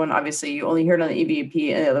there's another one. Obviously, you only hear it on the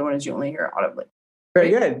EVP, and the other one is you only hear it audibly. Very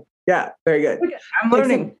good. Yeah, very good. Okay. I'm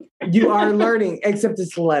learning. You are learning, except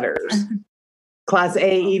it's letters. Class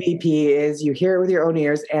A EVP is you hear it with your own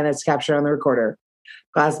ears and it's captured on the recorder.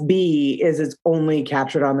 Class B is it's only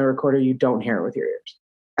captured on the recorder. You don't hear it with your ears.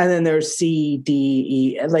 And then there's C,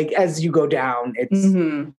 D, E. Like as you go down, it's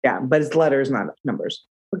but it's letters, not numbers.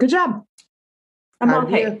 But good job.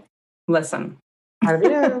 Listen. How do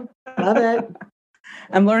you? Love it.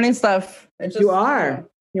 I'm learning stuff. You are.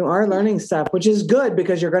 You are learning stuff, which is good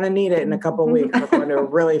because you're going to need it in a couple of weeks. We're going to a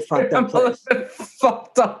really fucked up place.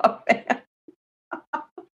 Fucked up, man.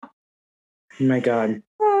 my God.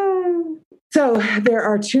 So there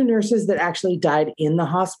are 2 nurses that actually died in the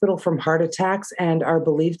hospital from heart attacks and are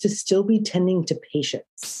believed to still be tending to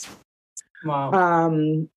patients. Wow.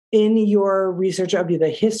 In your research of the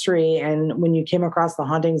history and when you came across the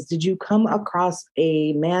hauntings, did you come across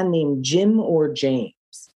a man named Jim or James?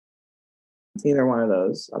 It's either one of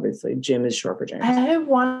those. Obviously, Jim is short for James. I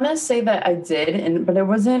want to say that I did, but it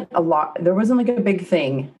wasn't a lot. There wasn't like a big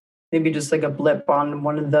thing. Maybe just like a blip on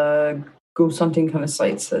one of the ghost hunting kind of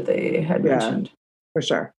sites that they had mentioned. For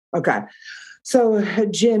sure. Okay. So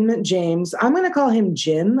James, I'm going to call him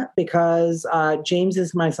Jim because James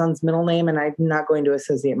is my son's middle name and I'm not going to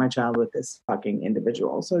associate my child with this fucking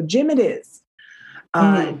individual. So Jim it is.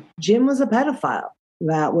 Jim was a pedophile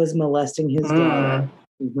that was molesting his daughter.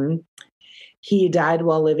 Mm-hmm. He died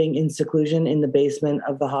while living in seclusion in the basement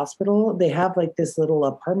of the hospital. They have like this little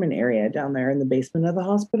apartment area down there in the basement of the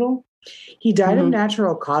hospital. He died of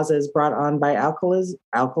natural causes brought on by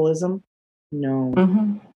alcoholism.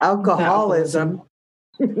 Alcoholism.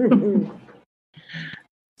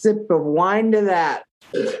 Sip of wine to that.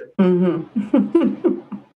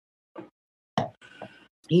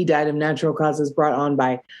 He died of natural causes brought on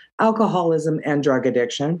by alcoholism and drug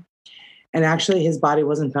addiction. And actually, his body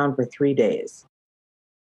wasn't found for 3 days.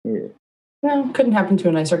 Well, couldn't happen to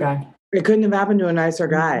a nicer guy. It couldn't have happened to a nicer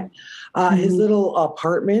guy. His little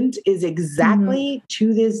apartment is exactly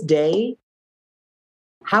to this day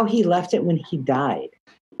how he left it when he died,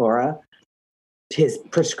 Laura. His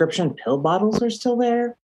prescription pill bottles are still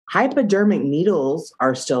there. Hypodermic needles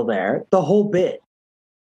are still there. The whole bit.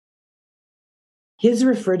 His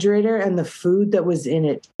refrigerator and the food that was in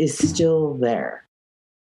it is still there.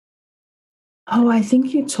 Oh, I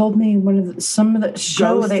think you told me some of the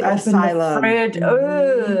show Ghost they Asylum. opened the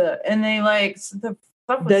fridge, and they like the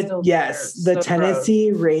stuff was still yes, there. the So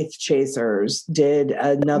Tennessee Wraith Chasers did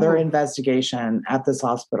another investigation at this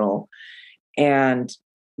hospital, and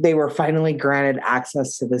they were finally granted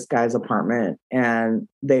access to this guy's apartment. And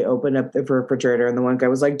they opened up the refrigerator, and the one guy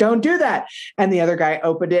was like, "Don't do that," and the other guy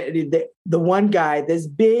opened it. And the one guy, this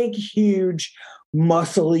big, huge,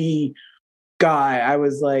 muscly guy, I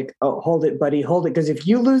was like, "Oh, hold it, buddy, hold it, because if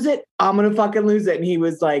you lose it, I'm gonna fucking lose it." And he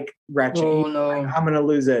was like retching. Oh no, like, I'm gonna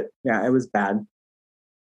lose it. Yeah, it was bad.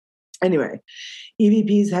 Anyway,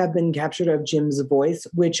 EVPs have been captured of Jim's voice,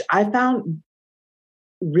 which I found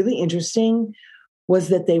really interesting, was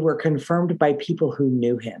that they were confirmed by people who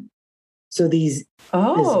knew him. So his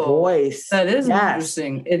voice. That is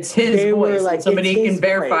interesting. It's his voice. Like, somebody can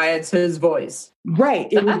verify it's his voice. Right.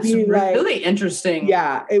 It would be really interesting.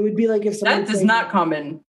 Yeah. It would be like if someone that is not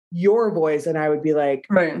common. Your voice, and I would be like,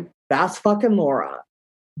 right, that's fucking Laura.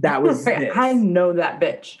 That was this. I know that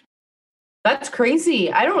bitch. That's crazy.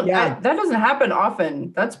 That doesn't happen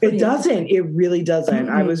often. It doesn't. It really doesn't.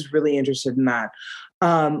 I was really interested in that.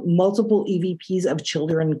 Multiple EVPs of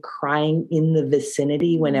children crying in the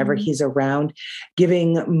vicinity whenever he's around,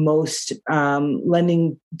 lending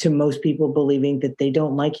to most people believing that they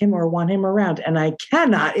don't like him or want him around. And I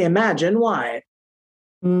cannot imagine why.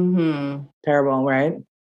 Terrible, right?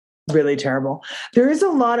 Really terrible. There is a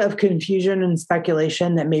lot of confusion and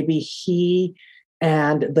speculation that maybe he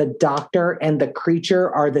and the doctor and the creature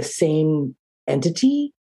are the same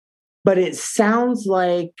entity, but it sounds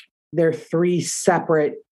like they're 3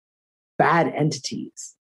 separate bad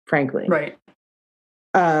entities, frankly. Right.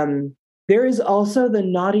 There is also the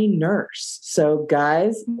naughty nurse. So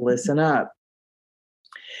guys, listen up.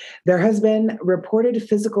 There has been reported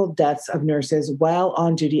physical deaths of nurses while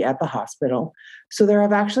on duty at the hospital. So there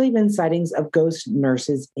have actually been sightings of ghost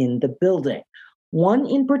nurses in the building. One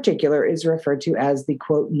in particular is referred to as the,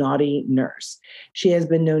 quote, naughty nurse. She has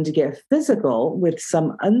been known to get physical with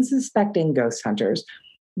some unsuspecting ghost hunters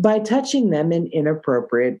by touching them in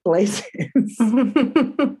inappropriate places.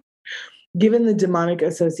 Given the demonic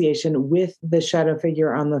association with the shadow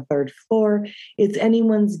figure on the 3rd floor, it's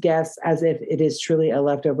anyone's guess as if it is truly a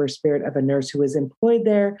leftover spirit of a nurse who was employed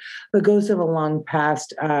there, the ghost of a long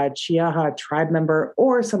past Chiaha tribe member,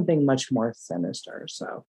 or something much more sinister.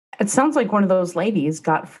 So it sounds like one of those ladies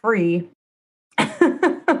got free.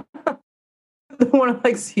 One of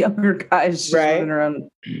like younger guys just running around.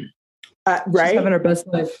 Right? She's having her best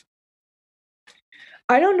life.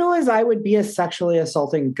 I don't know as I would be a sexually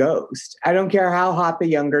assaulting ghost. I don't care how hot the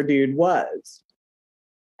younger dude was.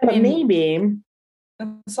 But maybe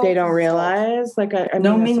they don't realize. Like,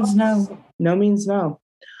 no means no. No means no.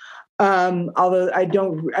 Although I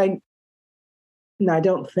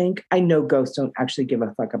know ghosts don't actually give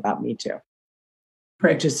a fuck about me too.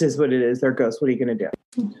 Right. It just is what it is. They're ghosts. What are you going to do?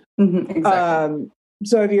 Exactly.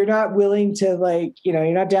 So if you're not willing to, like,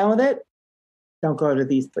 you're not down with it, don't go to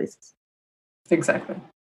these places. Exactly.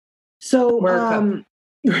 So Wear a cup.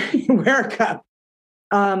 wear a cup.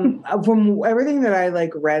 From everything that I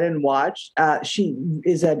like read and watched, she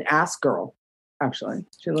is an ass girl. Actually,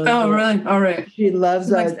 she loves really? All right. She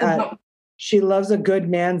loves she loves a good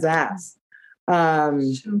man's ass. All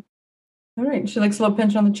right. She likes a little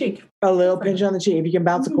pinch on the cheek. A little pinch on the cheek. If you can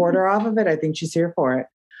bounce a quarter off of it, I think she's here for it.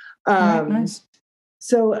 Right, nice.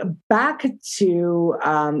 So back to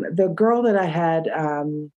the girl that I had,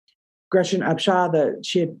 Gretchen Upshaw, that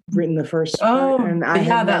she had written the first part, and I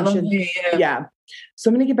had mentioned, yeah. So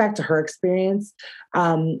I'm going to get back to her experience.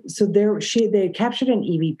 So they captured an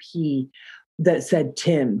EVP that said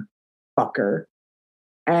Tim fucker,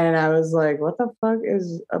 and I was like, what the fuck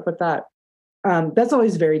is up with that? That's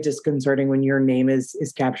always very disconcerting when your name is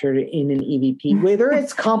captured in an EVP, whether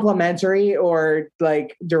it's complimentary or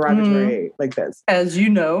like derogatory like this. As you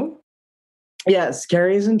know. Yes,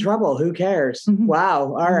 Carrie is in trouble. Who cares? Mm-hmm.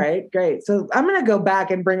 Wow. All right, great. So I'm going to go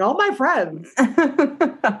back and bring all my friends.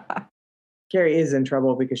 Carrie is in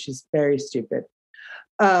trouble because she's very stupid.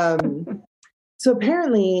 So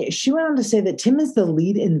apparently she went on to say that Tim is the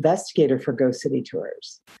lead investigator for Ghost City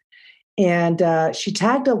Tours. And she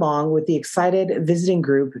tagged along with the excited visiting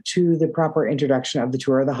group to the proper introduction of the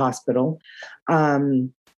tour of the hospital.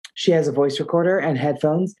 She has a voice recorder and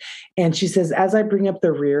headphones. And she says, as I bring up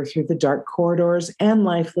the rear through the dark corridors and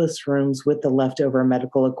lifeless rooms with the leftover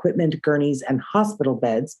medical equipment, gurneys, and hospital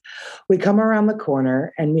beds, we come around the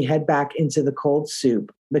corner and we head back into the cold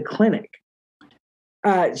soup, the clinic.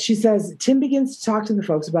 She says, Tim begins to talk to the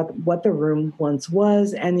folks about what the room once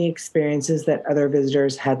was and the experiences that other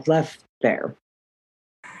visitors had left there.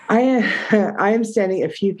 I am standing a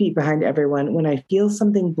few feet behind everyone when I feel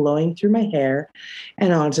something blowing through my hair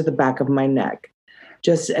and onto the back of my neck.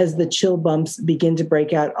 Just as the chill bumps begin to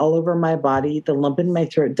break out all over my body, the lump in my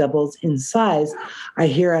throat doubles in size. I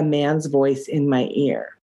hear a man's voice in my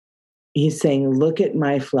ear. He's saying, look at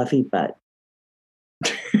my fluffy butt.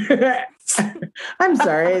 I'm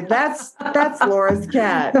sorry. That's Laura's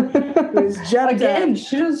cat. Who's jumped again.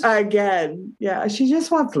 Again. Yeah, she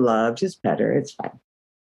just wants love. Just pet her. It's fine.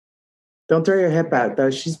 Don't throw your hip out, though.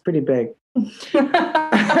 She's pretty big. Bend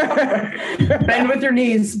with your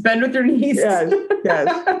knees. Bend with your knees.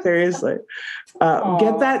 Yes, seriously.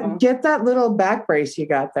 Get that little back brace you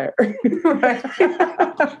got there.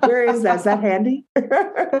 Where is that? Is that handy?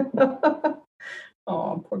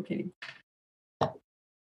 Oh, poor kitty.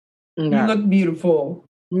 No. You look beautiful.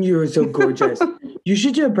 You're so gorgeous. You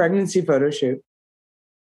should do a pregnancy photo shoot.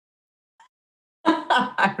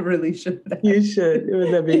 I really should. You should.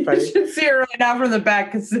 Wouldn't that be funny? You should see her right now from the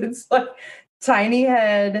back because it's like tiny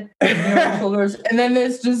head, shoulders, and then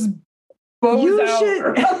this just bows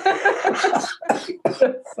out.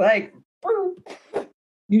 It's like.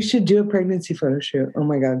 You should do a pregnancy photo shoot. Oh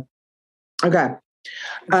my God. Okay.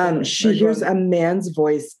 She hears a man's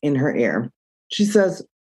voice in her ear. She says,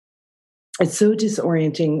 it's so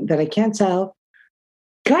disorienting that I can't tell.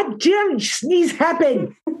 God damn, sneeze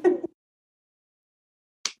happened.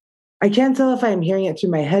 I can't tell if I'm hearing it through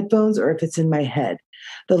my headphones or if it's in my head.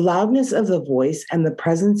 The loudness of the voice and the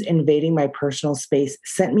presence invading my personal space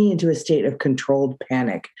sent me into a state of controlled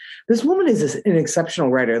panic. This woman is an exceptional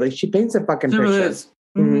writer. Like, she paints a fucking picture. Really is.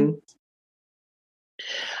 Mm-hmm.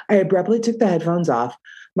 I abruptly took the headphones off.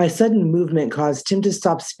 My sudden movement caused Tim to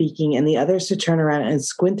stop speaking and the others to turn around and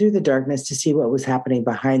squint through the darkness to see what was happening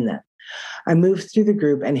behind them. I moved through the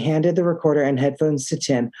group and handed the recorder and headphones to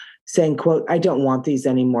Tim, saying, quote, I don't want these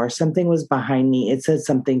anymore. Something was behind me. It said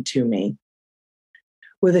something to me.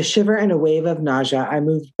 With a shiver and a wave of nausea, I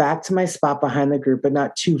moved back to my spot behind the group, but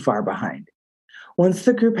not too far behind. Once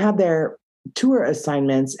the group had their tour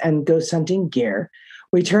assignments and ghost hunting gear,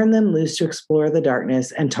 we turned them loose to explore the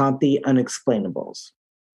darkness and taunt the unexplainables.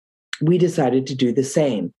 We decided to do the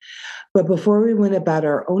same. But before we went about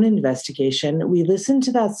our own investigation, we listened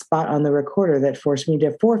to that spot on the recorder that forced me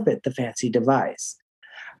to forfeit the fancy device.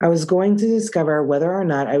 I was going to discover whether or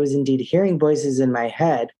not I was indeed hearing voices in my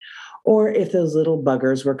head, or if those little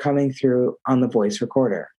buggers were coming through on the voice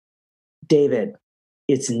recorder. David,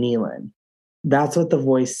 it's Neelan. That's what the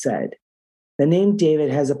voice said. The name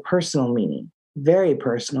David has a personal meaning, very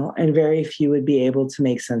personal, and very few would be able to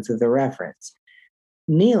make sense of the reference.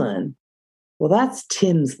 Neelan, well, that's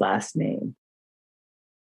Tim's last name.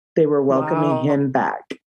 They were welcoming him back.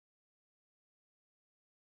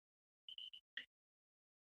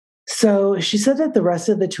 So she said that the rest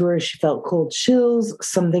of the tour, she felt cold chills,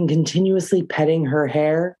 something continuously petting her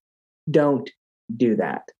hair. Don't do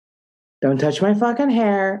that. Don't touch my fucking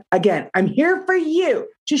hair. Again, I'm here for you.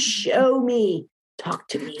 Just show me. Talk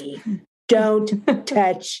to me. Don't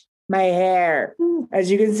touch my hair. As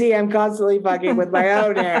you can see, I'm constantly fucking with my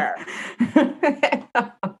own hair.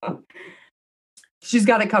 She's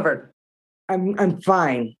got it covered. I'm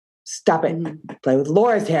fine. Stop it. Play with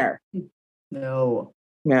Laura's hair. No.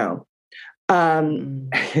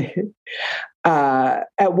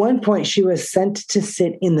 At one point, she was sent to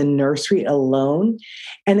sit in the nursery alone,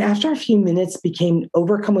 and after a few minutes became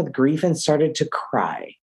overcome with grief and started to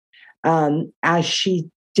cry. As she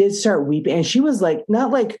did start weeping, and she was like,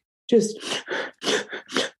 not like just,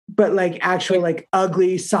 but like actual like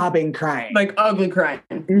ugly sobbing crying. Like ugly crying.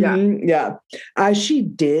 Yeah. As she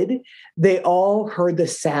did, they all heard the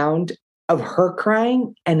sound of her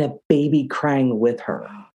crying and a baby crying with her.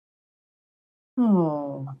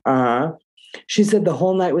 Oh. She said the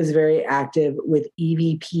whole night was very active with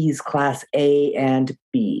EVPs class A and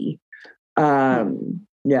B.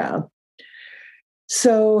 Yeah.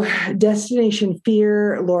 So Destination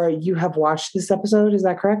Fear, Laura, you have watched this episode. Is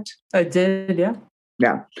that correct? I did. Yeah.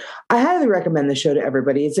 Yeah. I highly recommend the show to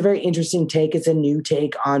everybody. It's a very interesting take. It's a new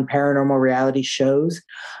take on paranormal reality shows.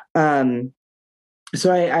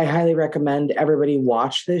 So I highly recommend everybody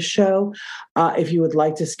watch this show. If you would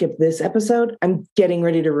like to skip this episode, I'm getting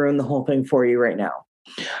ready to ruin the whole thing for you right now.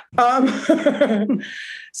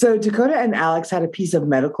 So Dakota and Alex had a piece of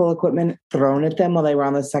medical equipment thrown at them while they were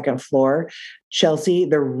on the second floor. Chelsea,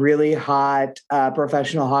 the really hot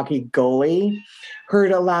professional hockey goalie,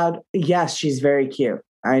 heard a loud, yes, she's very cute.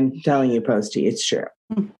 I'm telling you, Posty, it's true.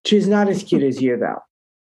 She's not as cute as you, though.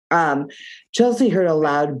 Chelsea heard a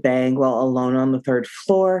loud bang while alone on the third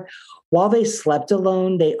floor. While they slept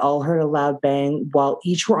alone, they all heard a loud bang while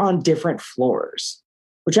each were on different floors,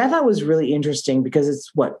 which I thought was really interesting because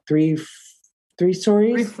it's what, three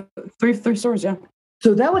stories? Three stories, yeah.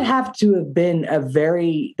 So that would have to have been a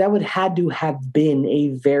very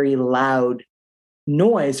loud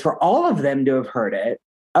noise for all of them to have heard it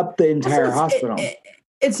up the entire hospital.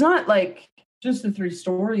 It's not like just the 3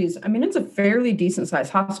 stories. I mean, it's a fairly decent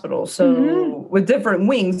sized hospital. So with different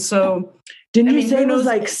wings. So didn't you say it was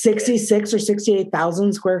like 66 or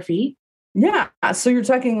 68,000 square feet? Yeah. So you're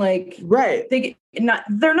talking like, right.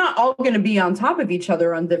 They're not all going to be on top of each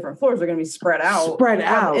other on different floors. They're going to be spread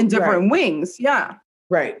out in different wings. Yeah.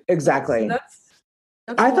 Right. Exactly. So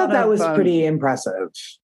that's I thought that was pretty impressive.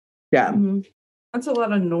 Yeah. That's a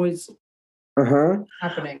lot of noise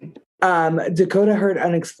happening. Dakota heard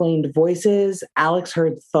unexplained voices. Alex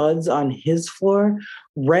heard thuds on his floor.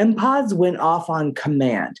 REM pods went off on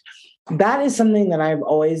command. That is something that I've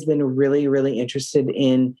always been really, really interested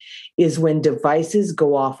in, is when devices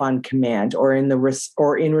go off on command or in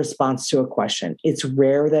response to a question. It's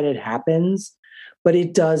rare that it happens, but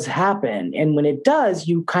it does happen. And when it does,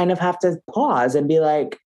 you kind of have to pause and be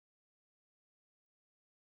like,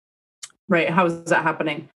 right, how is that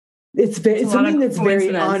happening? It's something that's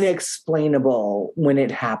very unexplainable when it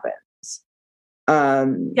happens.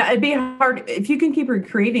 Yeah, it'd be hard if you can keep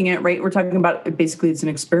recreating it, right? We're talking about basically it's an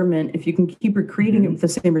experiment. If you can keep recreating it with the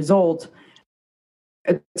same result,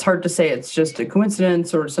 it's hard to say it's just a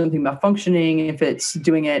coincidence or something malfunctioning if it's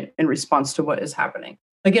doing it in response to what is happening.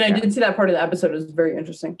 Again, I did see that part of the episode. It was very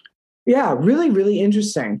interesting. Yeah, really, really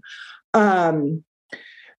interesting.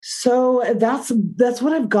 So that's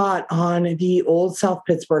what I've got on the Old South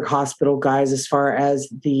Pittsburg Hospital, guys, as far as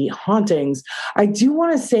the hauntings. I do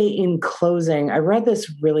want to say in closing, I read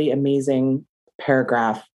this really amazing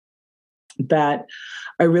paragraph that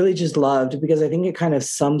I really just loved because I think it kind of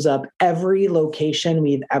sums up every location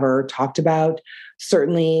we've ever talked about.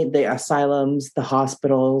 Certainly the asylums, the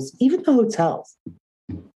hospitals, even the hotels.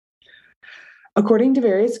 According to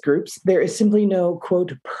various groups, there is simply no,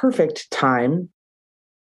 quote, perfect time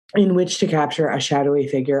in which to capture a shadowy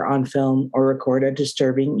figure on film or record a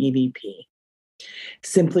disturbing EVP.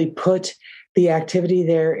 Simply put, the activity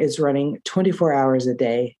there is running 24 hours a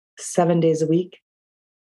day, 7 days a week,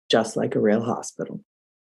 just like a real hospital.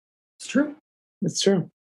 It's true. It's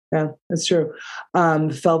true. Yeah, it's true.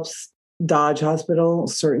 Phelps Dodge Hospital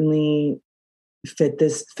certainly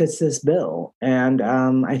fits this bill. And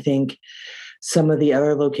I think some of the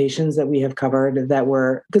other locations that we have covered that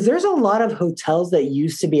were, because there's a lot of hotels that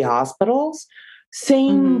used to be hospitals,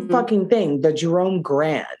 same fucking thing. The Jerome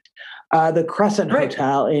Grand, the Crescent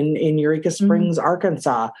Hotel in Eureka Springs,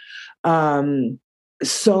 Arkansas.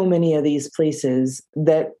 So many of these places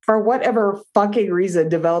that for whatever fucking reason,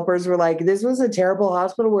 developers were like, this was a terrible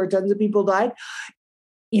hospital where tons of people died.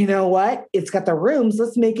 You know what? It's got the rooms.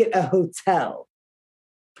 Let's make it a hotel.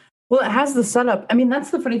 Well, it has the setup. I mean,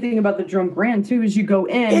 that's the funny thing about the Jerome Grand, too, is you go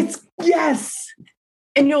in.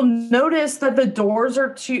 And you'll notice that the doors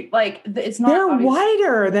are too, like, it's not. They're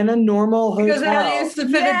wider than a normal hotel. Because they used to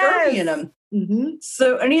fit a gurney in them. Mm-hmm.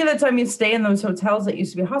 So any of the time you stay in those hotels that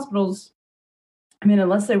used to be hospitals, I mean,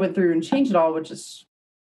 unless they went through and changed it all, which is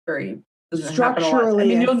very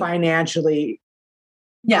structurally and financially.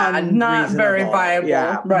 Yeah, not very viable.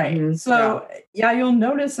 Yeah. Right. Mm-hmm. So you'll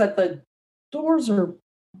notice that the doors are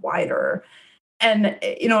wider. And,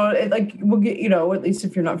 we'll get, at least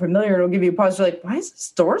if you're not familiar, it'll give you a pause. You're like, why is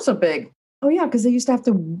this door so big? Oh, yeah, because they used to have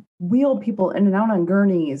to wheel people in and out on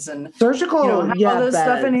gurneys and surgical, have all this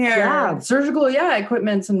stuff in here. Yeah. Surgical,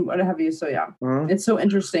 equipments and what have you. So, It's so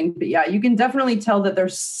interesting. But, you can definitely tell that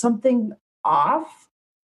there's something off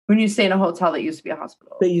when you stay in a hotel that used to be a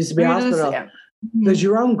hospital. The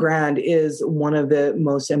Jerome Grand is one of the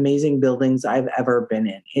most amazing buildings I've ever been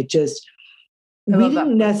in. It just... we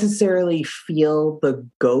didn't necessarily feel the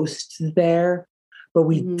ghosts there, but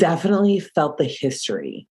we definitely felt the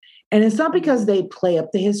history. And it's not because they play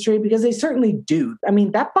up the history, because they certainly do. I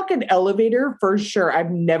mean, that fucking elevator, for sure. I've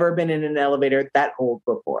never been in an elevator that old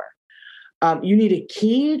before. You need a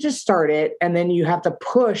key to start it, and then you have to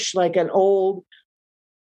push like an old...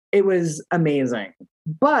 It was amazing.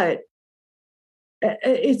 But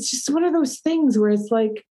it's just one of those things where it's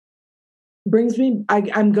like, brings me,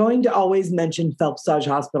 I'm going to always mention Phelps Dodge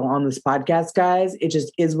Hospital on this podcast, guys. It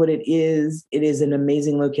just is what it is. It is an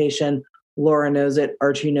amazing location. Laura knows it.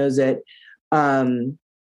 Archie knows it. And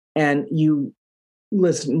you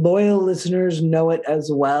loyal listeners know it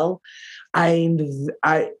as well. I'm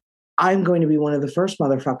going to be one of the first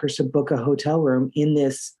motherfuckers to book a hotel room in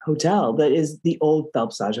this hotel that is the old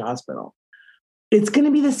Phelps Dodge Hospital. It's going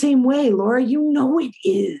to be the same way, Laura. You know it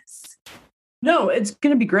is. No, it's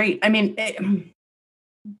going to be great. I mean, I'm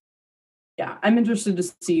interested to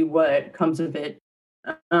see what comes of it.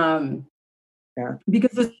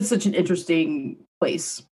 Because it's such an interesting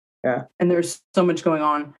place. Yeah. And there's so much going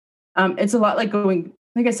on. It's a lot like going,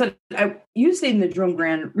 like I said, you stayed in the Jerome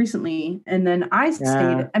Grand recently, and then I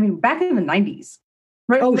stayed, back in the 90s.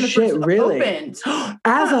 Right. Oh, shit, really? Opened.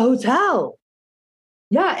 As a hotel.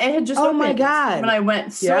 Yeah, it had just opened. Oh, my God. When I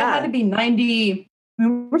went. So it had to be 90. I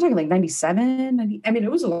mean, we're talking like 97. 90, I mean,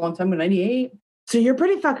 it was a long time, 98. So you're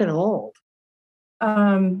pretty fucking old.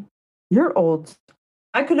 You're old.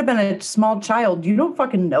 I could have been a small child. You don't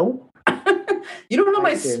fucking know. You don't know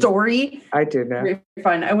my story. I do know. You're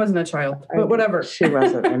fine. I wasn't a child, but whatever. She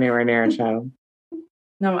wasn't anywhere near a child.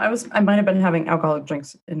 No, I might have been having alcoholic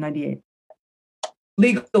drinks in 98.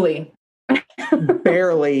 Legally.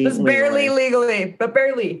 Barely. Just barely legally, but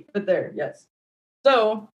barely. But there, yes.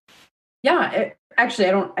 So, yeah, actually,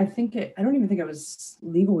 I don't even think I was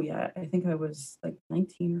legal yet. I think I was like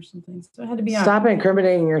 19 or something. So I had to be Stop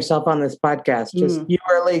incriminating yourself on this podcast. Just you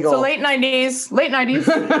were legal. So late 90s.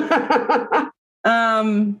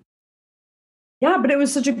 Yeah, but it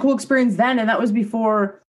was such a cool experience then. And that was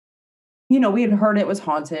before, we had heard it was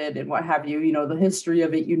haunted and what have you, the history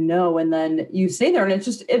of it, and then you stay there and it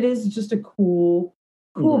is just a cool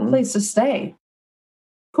place to stay.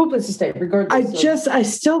 Cool place to stay, regardless. I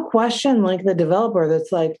still question like the developer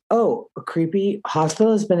that's like, oh, a creepy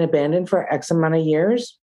hospital has been abandoned for X amount of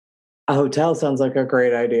years. A hotel sounds like a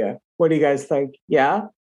great idea. What do you guys think? Yeah?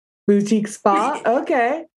 Boutique spa?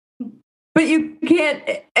 Okay. But you can't,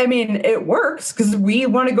 it works because we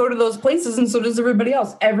want to go to those places and so does everybody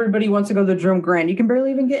else. Everybody wants to go to the Jerome Grand. You can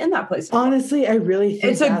barely even get in that place. Honestly, I really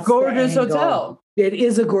think it's a gorgeous hotel. It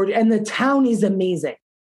is a gorgeous, and the town is amazing.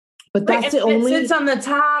 But that's the only... It sits on the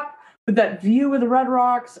top with that view of the Red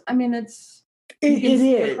Rocks. I mean, it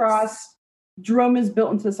is. Across. Jerome is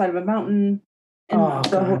built into the side of a mountain. And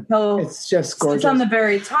the hotel, it's just gorgeous. It's on the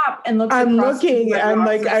very top and looks. I'm looking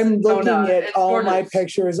at all my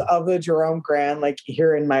pictures of the Jerome Grand, like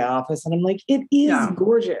here in my office, and I'm like, it is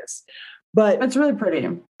gorgeous, but it's really pretty.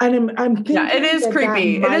 And I'm thinking, it is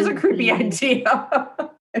creepy. It is a creepy idea.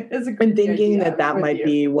 I'm thinking that might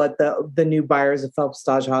be what the new buyers of Phelps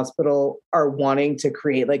Dodge Hospital are wanting to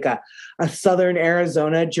create, like a Southern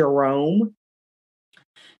Arizona Jerome.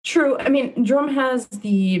 True. I mean, Jerome has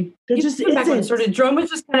Jerome was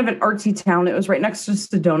just kind of an artsy town. It was right next to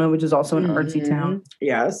Sedona, which is also an artsy town.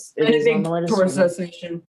 Yes, it is a big tourist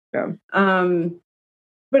destination. Yeah.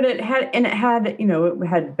 But it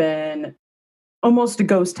had been almost a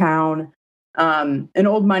ghost town, an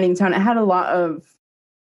old mining town. It had a lot of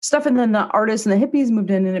stuff, and then the artists and the hippies moved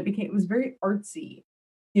in, and it was very artsy.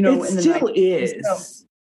 It still is. So,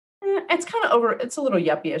 it's kind of over. It's a little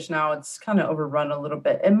yuppie-ish now. It's kind of overrun a little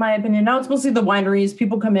bit, in my opinion. Now it's mostly the wineries.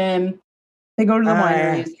 People come in, they go to the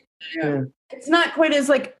wineries. Yeah. It's not quite as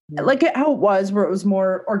like how it was, where it was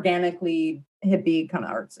more organically hippie, kind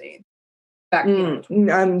of artsy. Back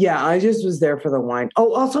I just was there for the wine.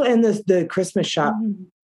 Oh, also, and the Christmas shop.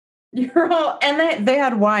 You're all, and they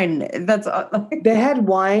had wine. That's They had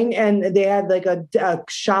wine, and they had like a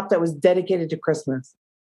shop that was dedicated to Christmas,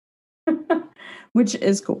 which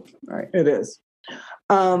is cool. All right, it is.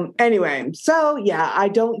 Anyway, so yeah, I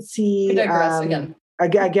don't see. We digress again.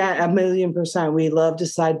 Again, 1,000,000%. We love to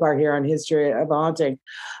sidebar here on History of Haunting.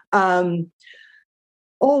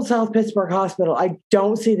 Old South Pittsburg Hospital. I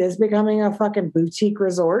don't see this becoming a fucking boutique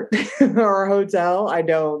resort or a hotel. I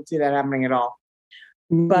don't see that happening at all.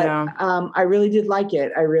 But I really did like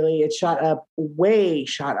it. It shot up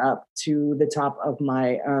to the top of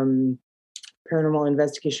my paranormal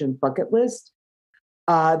investigation bucket list.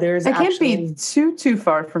 It can't be too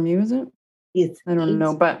far from you, is it? I don't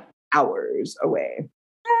know, but hours away.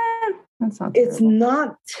 That's not. It's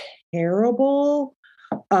not terrible.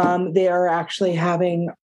 They are actually having.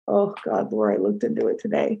 Oh God, Laura! I looked into it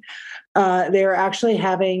today. They are actually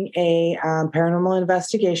having a paranormal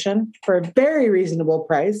investigation for a very reasonable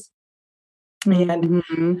price. And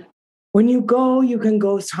when you go, you can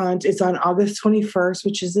ghost hunt. It's on August 21st,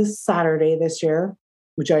 which is this Saturday this year,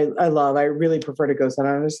 which I love. I really prefer to ghost hunt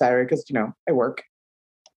on a Saturday because, I work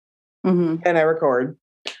and I record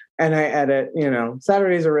and I edit.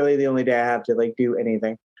 Saturdays are really the only day I have to do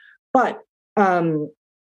anything. But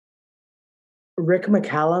Rick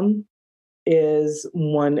McCallum is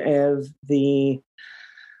one of the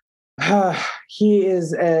he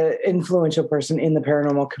is an influential person in the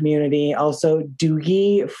paranormal community. Also,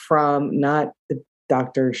 Doogie from not the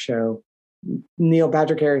Doctor Show. Neil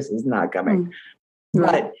Patrick Harris is not coming,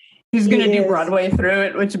 but he's going to do Broadway through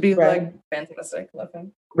it, which would be fantastic. Love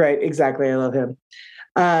him. Right, exactly. I love him.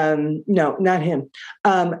 No, not him.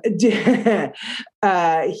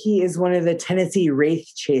 He is one of the Tennessee Wraith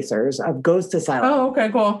Chasers of Ghost Asylum. Oh, okay,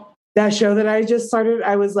 cool. That show that I just started,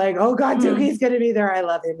 I was like, oh God, Doogie's going to be there. I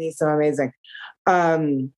love him. He's so amazing.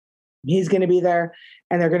 He's going to be there,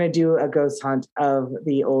 and they're going to do a ghost hunt of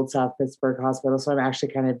the Old South Pittsburg Hospital. So I'm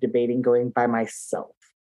actually kind of debating going by myself,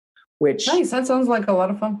 which nice. That sounds like a lot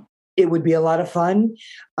of fun. It would be a lot of fun,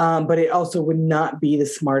 but it also would not be the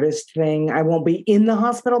smartest thing. I won't be in the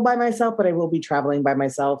hospital by myself, but I will be traveling by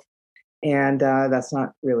myself. And that's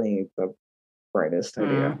not really the brightest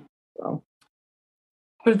idea. So.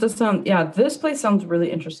 But it does sound, this place sounds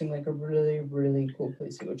really interesting, like a really, really cool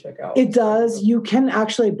place to go check out. It does. You can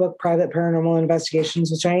actually book private paranormal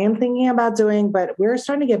investigations, which I am thinking about doing, but we're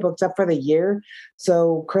starting to get booked up for the year.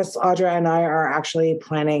 So Chris, Audra, and I are actually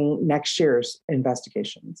planning next year's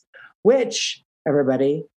investigations, which,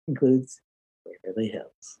 everybody, includes Waverly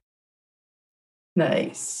Hills.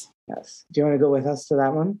 Nice. Yes. Do you want to go with us to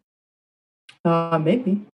that one?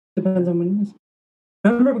 Maybe. Depends on when it is.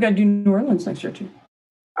 Remember, we got to do New Orleans next year, too.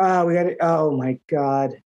 We got it. Oh my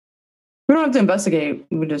God. We don't have to investigate.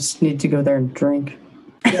 We just need to go there and drink.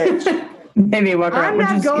 Maybe walk around.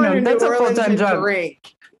 I'm not going to New Orleans to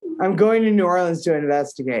drink. I'm going to New Orleans to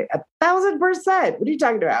investigate. 1,000%. What are you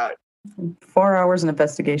talking about? 4 hours in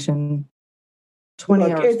investigation.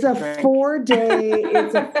 20 hours. It's a 4-day.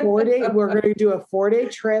 We're going to do a 4-day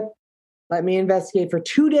trip. Let me investigate for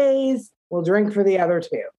 2 days. We'll drink for the other 2.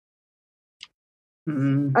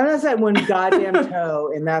 I'm not set one goddamn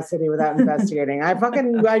toe in that city without investigating. I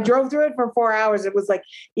drove through it for 4 hours. It was like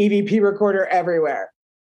EVP recorder everywhere.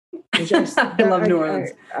 I love New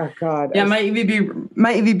Orleans. Oh God. Yeah, my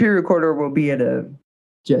EVP recorder will be at a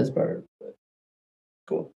jazz bar. But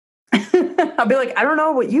cool. I'll be like, I don't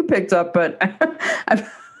know what you picked up, but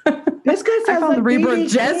this guy sounds like the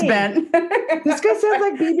Rebirth Jazz Band. This guy sounds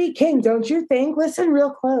like BB King, don't you think? Listen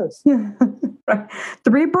real close. The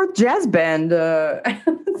Rebirth Jazz Band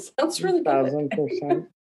sounds really good. 1,000%.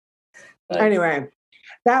 Anyway,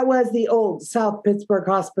 that was the Old South Pittsburg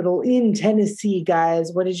Hospital in Tennessee,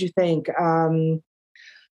 guys. What did you think? Laura,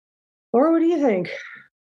 what do you think?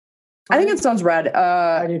 I think it sounds rad.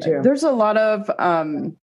 I do too. There's a lot of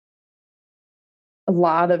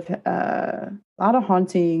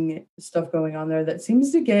haunting stuff going on there that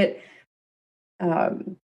seems to get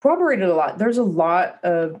corroborated a lot. There's a lot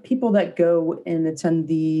of people that go and attend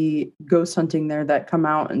the ghost hunting there that come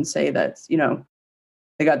out and say that,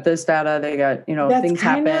 they got this data, they got, things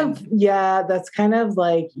happened. That's kind of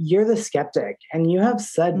like, you're the skeptic, and you have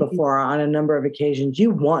said before on a number of occasions, you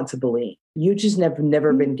want to believe. You just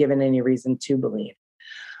never been given any reason to believe.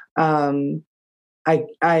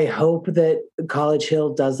 I hope that College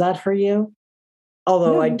Hill does that for you.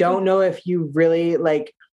 Although I don't know if you really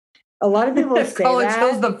like. A lot of people say College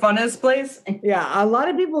Hill's the funnest place. Yeah, a lot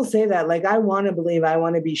of people say that. Like, I want to believe, I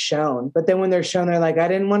want to be shown. But then when they're shown, they're like, I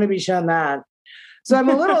didn't want to be shown that. So I'm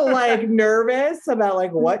a little like nervous about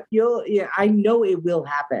like what I know it will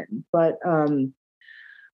happen, but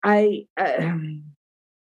I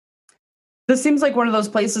This seems like one of those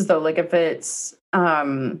places, though. Like if it's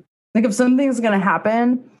like if something's going to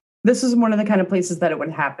happen, this is one of the kind of places that it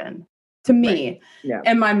would happen to me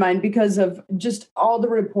in my mind because of just all the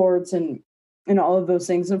reports and all of those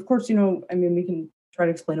things. And of course, we can try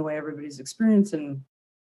to explain away everybody's experience and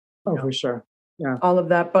for sure, all of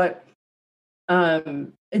that. But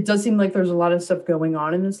it does seem like there's a lot of stuff going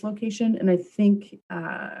on in this location, and I think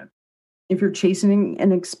if you're chasing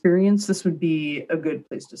an experience, this would be a good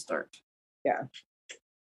place to start.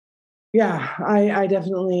 Yeah, I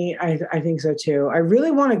definitely, I think so too. I really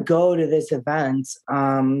want to go to this event,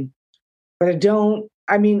 but I don't,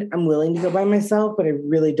 I'm willing to go by myself, but I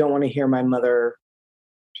really don't want to hear my mother.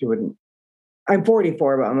 She wouldn't. I'm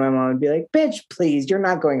 44, but my mom would be like, bitch, please, you're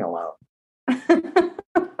not going alone.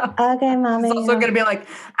 Okay, mommy. She's also going to be like,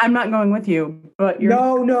 I'm not going with you, but you're.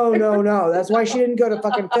 No. That's why she didn't go to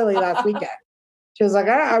fucking Philly last weekend. She was like,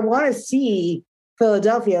 I want to see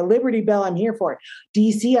Philadelphia, Liberty Bell, I'm here for it.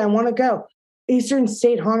 DC, I want to go. Eastern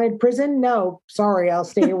State Haunted Prison? No, sorry, I'll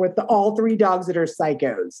stay here with all 3 dogs that are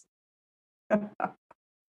psychos.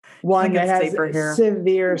 One that has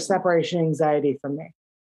severe separation anxiety from me.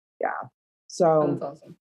 Yeah. So that's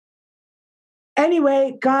awesome.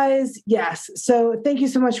 Anyway, guys, yes. So thank you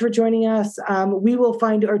so much for joining us. We will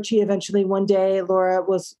find Archie eventually one day. Laura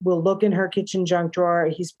will look in her kitchen junk drawer.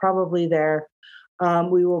 He's probably there.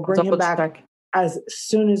 We will bring him back as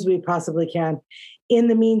soon as we possibly can. In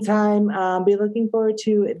the meantime, be looking forward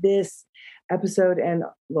to this episode. And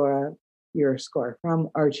Laura, your score from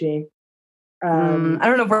Archie. I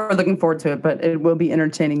don't know if we're looking forward to it, but it will be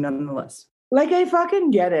entertaining nonetheless. Like, I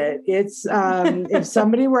fucking get it. It's if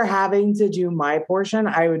somebody were having to do my portion,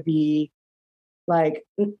 I would be like,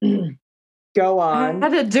 go on. I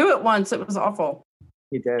had to do it once. It was awful.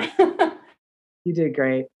 You did. You did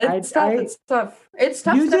great. It's tough. It's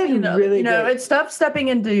tough. You did really good. It's tough stepping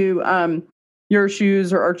into your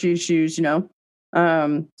shoes or Archie's shoes, So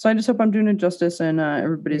I just hope I'm doing it justice and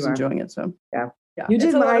everybody's enjoying it. So yeah. You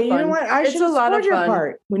did mine. You know what? I should have scored your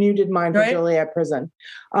part when you did mine for Joliet Prison.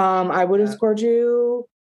 I would have scored you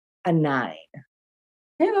a 9.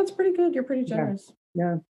 Hey, that's pretty good. You're pretty generous.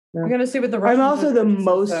 Yeah. We're gonna see what the. I'm also the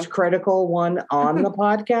most critical one on the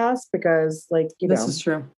podcast because, this is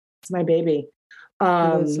true. It's my baby.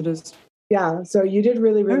 It is. Yeah, so you did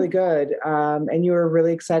really, really good. And you were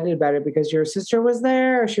really excited about it because your sister was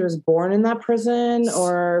there, or she was born in that prison,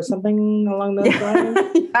 or something along those lines.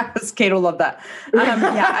 Yes, Kate will love that.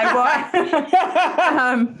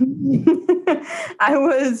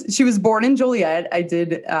 She was born in Joliet. I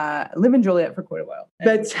did live in Joliet for quite a while.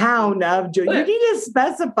 The town of Joliet. You need to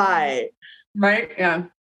specify. Right, yeah.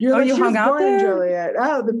 You hung out born there? In Joliet.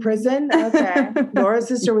 Oh, the prison? Okay. Laura's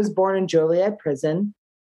sister was born in Joliet Prison.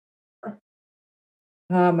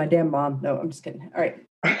 My damn mom. No, I'm just kidding. All right.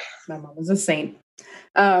 My mom was a saint.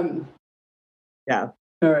 Yeah. All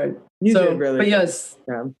right. You did really But yes.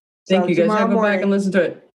 Yeah. Thank you guys. I'll go back and listen to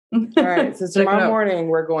it. All right. So tomorrow morning,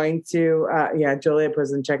 we're going to, Joliet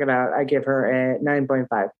Prison. Check it out. I give her a 9.5,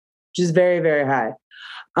 which is very, very high.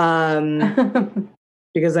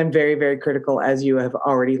 Because I'm very, very critical, as you have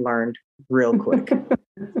already learned real quick.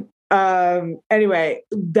 Anyway,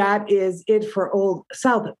 that is it for Old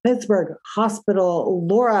South Pittsburg Hospital.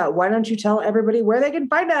 Laura, why don't you tell everybody where they can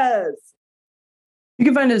find us? You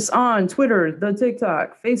can find us on Twitter, the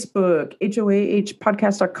TikTok, Facebook,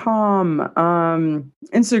 hoahpodcast.com,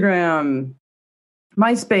 Instagram,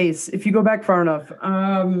 MySpace, if you go back far enough.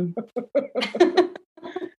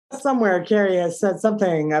 Somewhere Carrie has said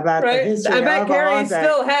something about the history of Carrie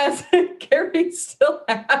still has. Carrie still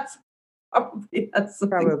has. Probably.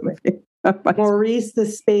 Maurice the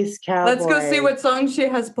Space Cowboy. Let's go see what song she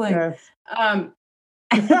has playing.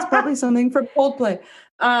 It's probably something from Coldplay.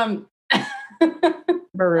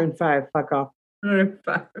 Maroon 5. Fuck off. Maroon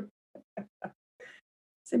 5.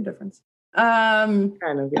 Same difference. Kind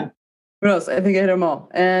of, yeah. What else? I think I hit them all.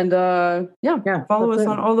 And follow us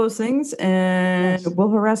on all those things, and we'll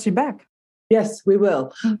harass you back. Yes, we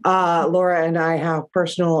will. Laura and I have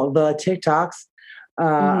the TikToks.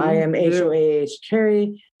 I am HOAH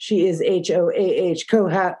Carrie. She is HOAH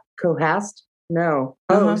co-host. No,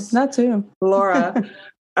 host. That too. Laura.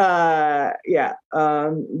 Lots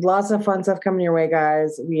of fun stuff coming your way,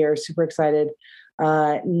 guys. We are super excited.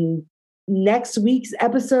 Next week's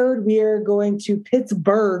episode, we are going to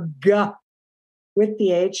Pittsburgh with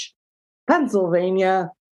the H,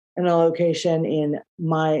 Pennsylvania, in a location in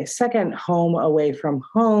my second home away from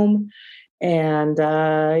home. And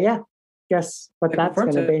guess what that's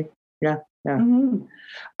going to be. Yeah. Mm-hmm.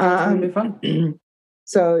 It's going to be fun.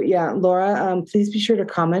 So, Laura, please be sure to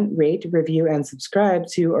comment, rate, review, and subscribe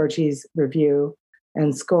to Archie's review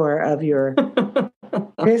and score of your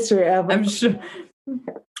history of. I'm sure.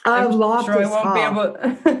 I'm sure I won't be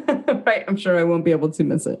able. Right, I'm sure I won't be able to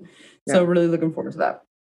miss it. Yeah. So really looking forward to that.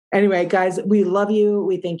 Anyway, guys, we love you.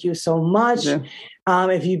 We thank you so much. Yeah.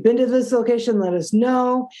 If you've been to this location, let us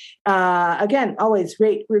know. Again, always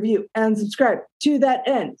rate, review, and subscribe. To that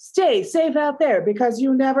end, stay safe out there because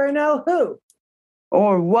you never know who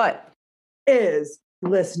or what is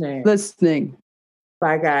listening. Listening.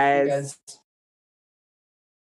 Bye, guys. Bye, guys.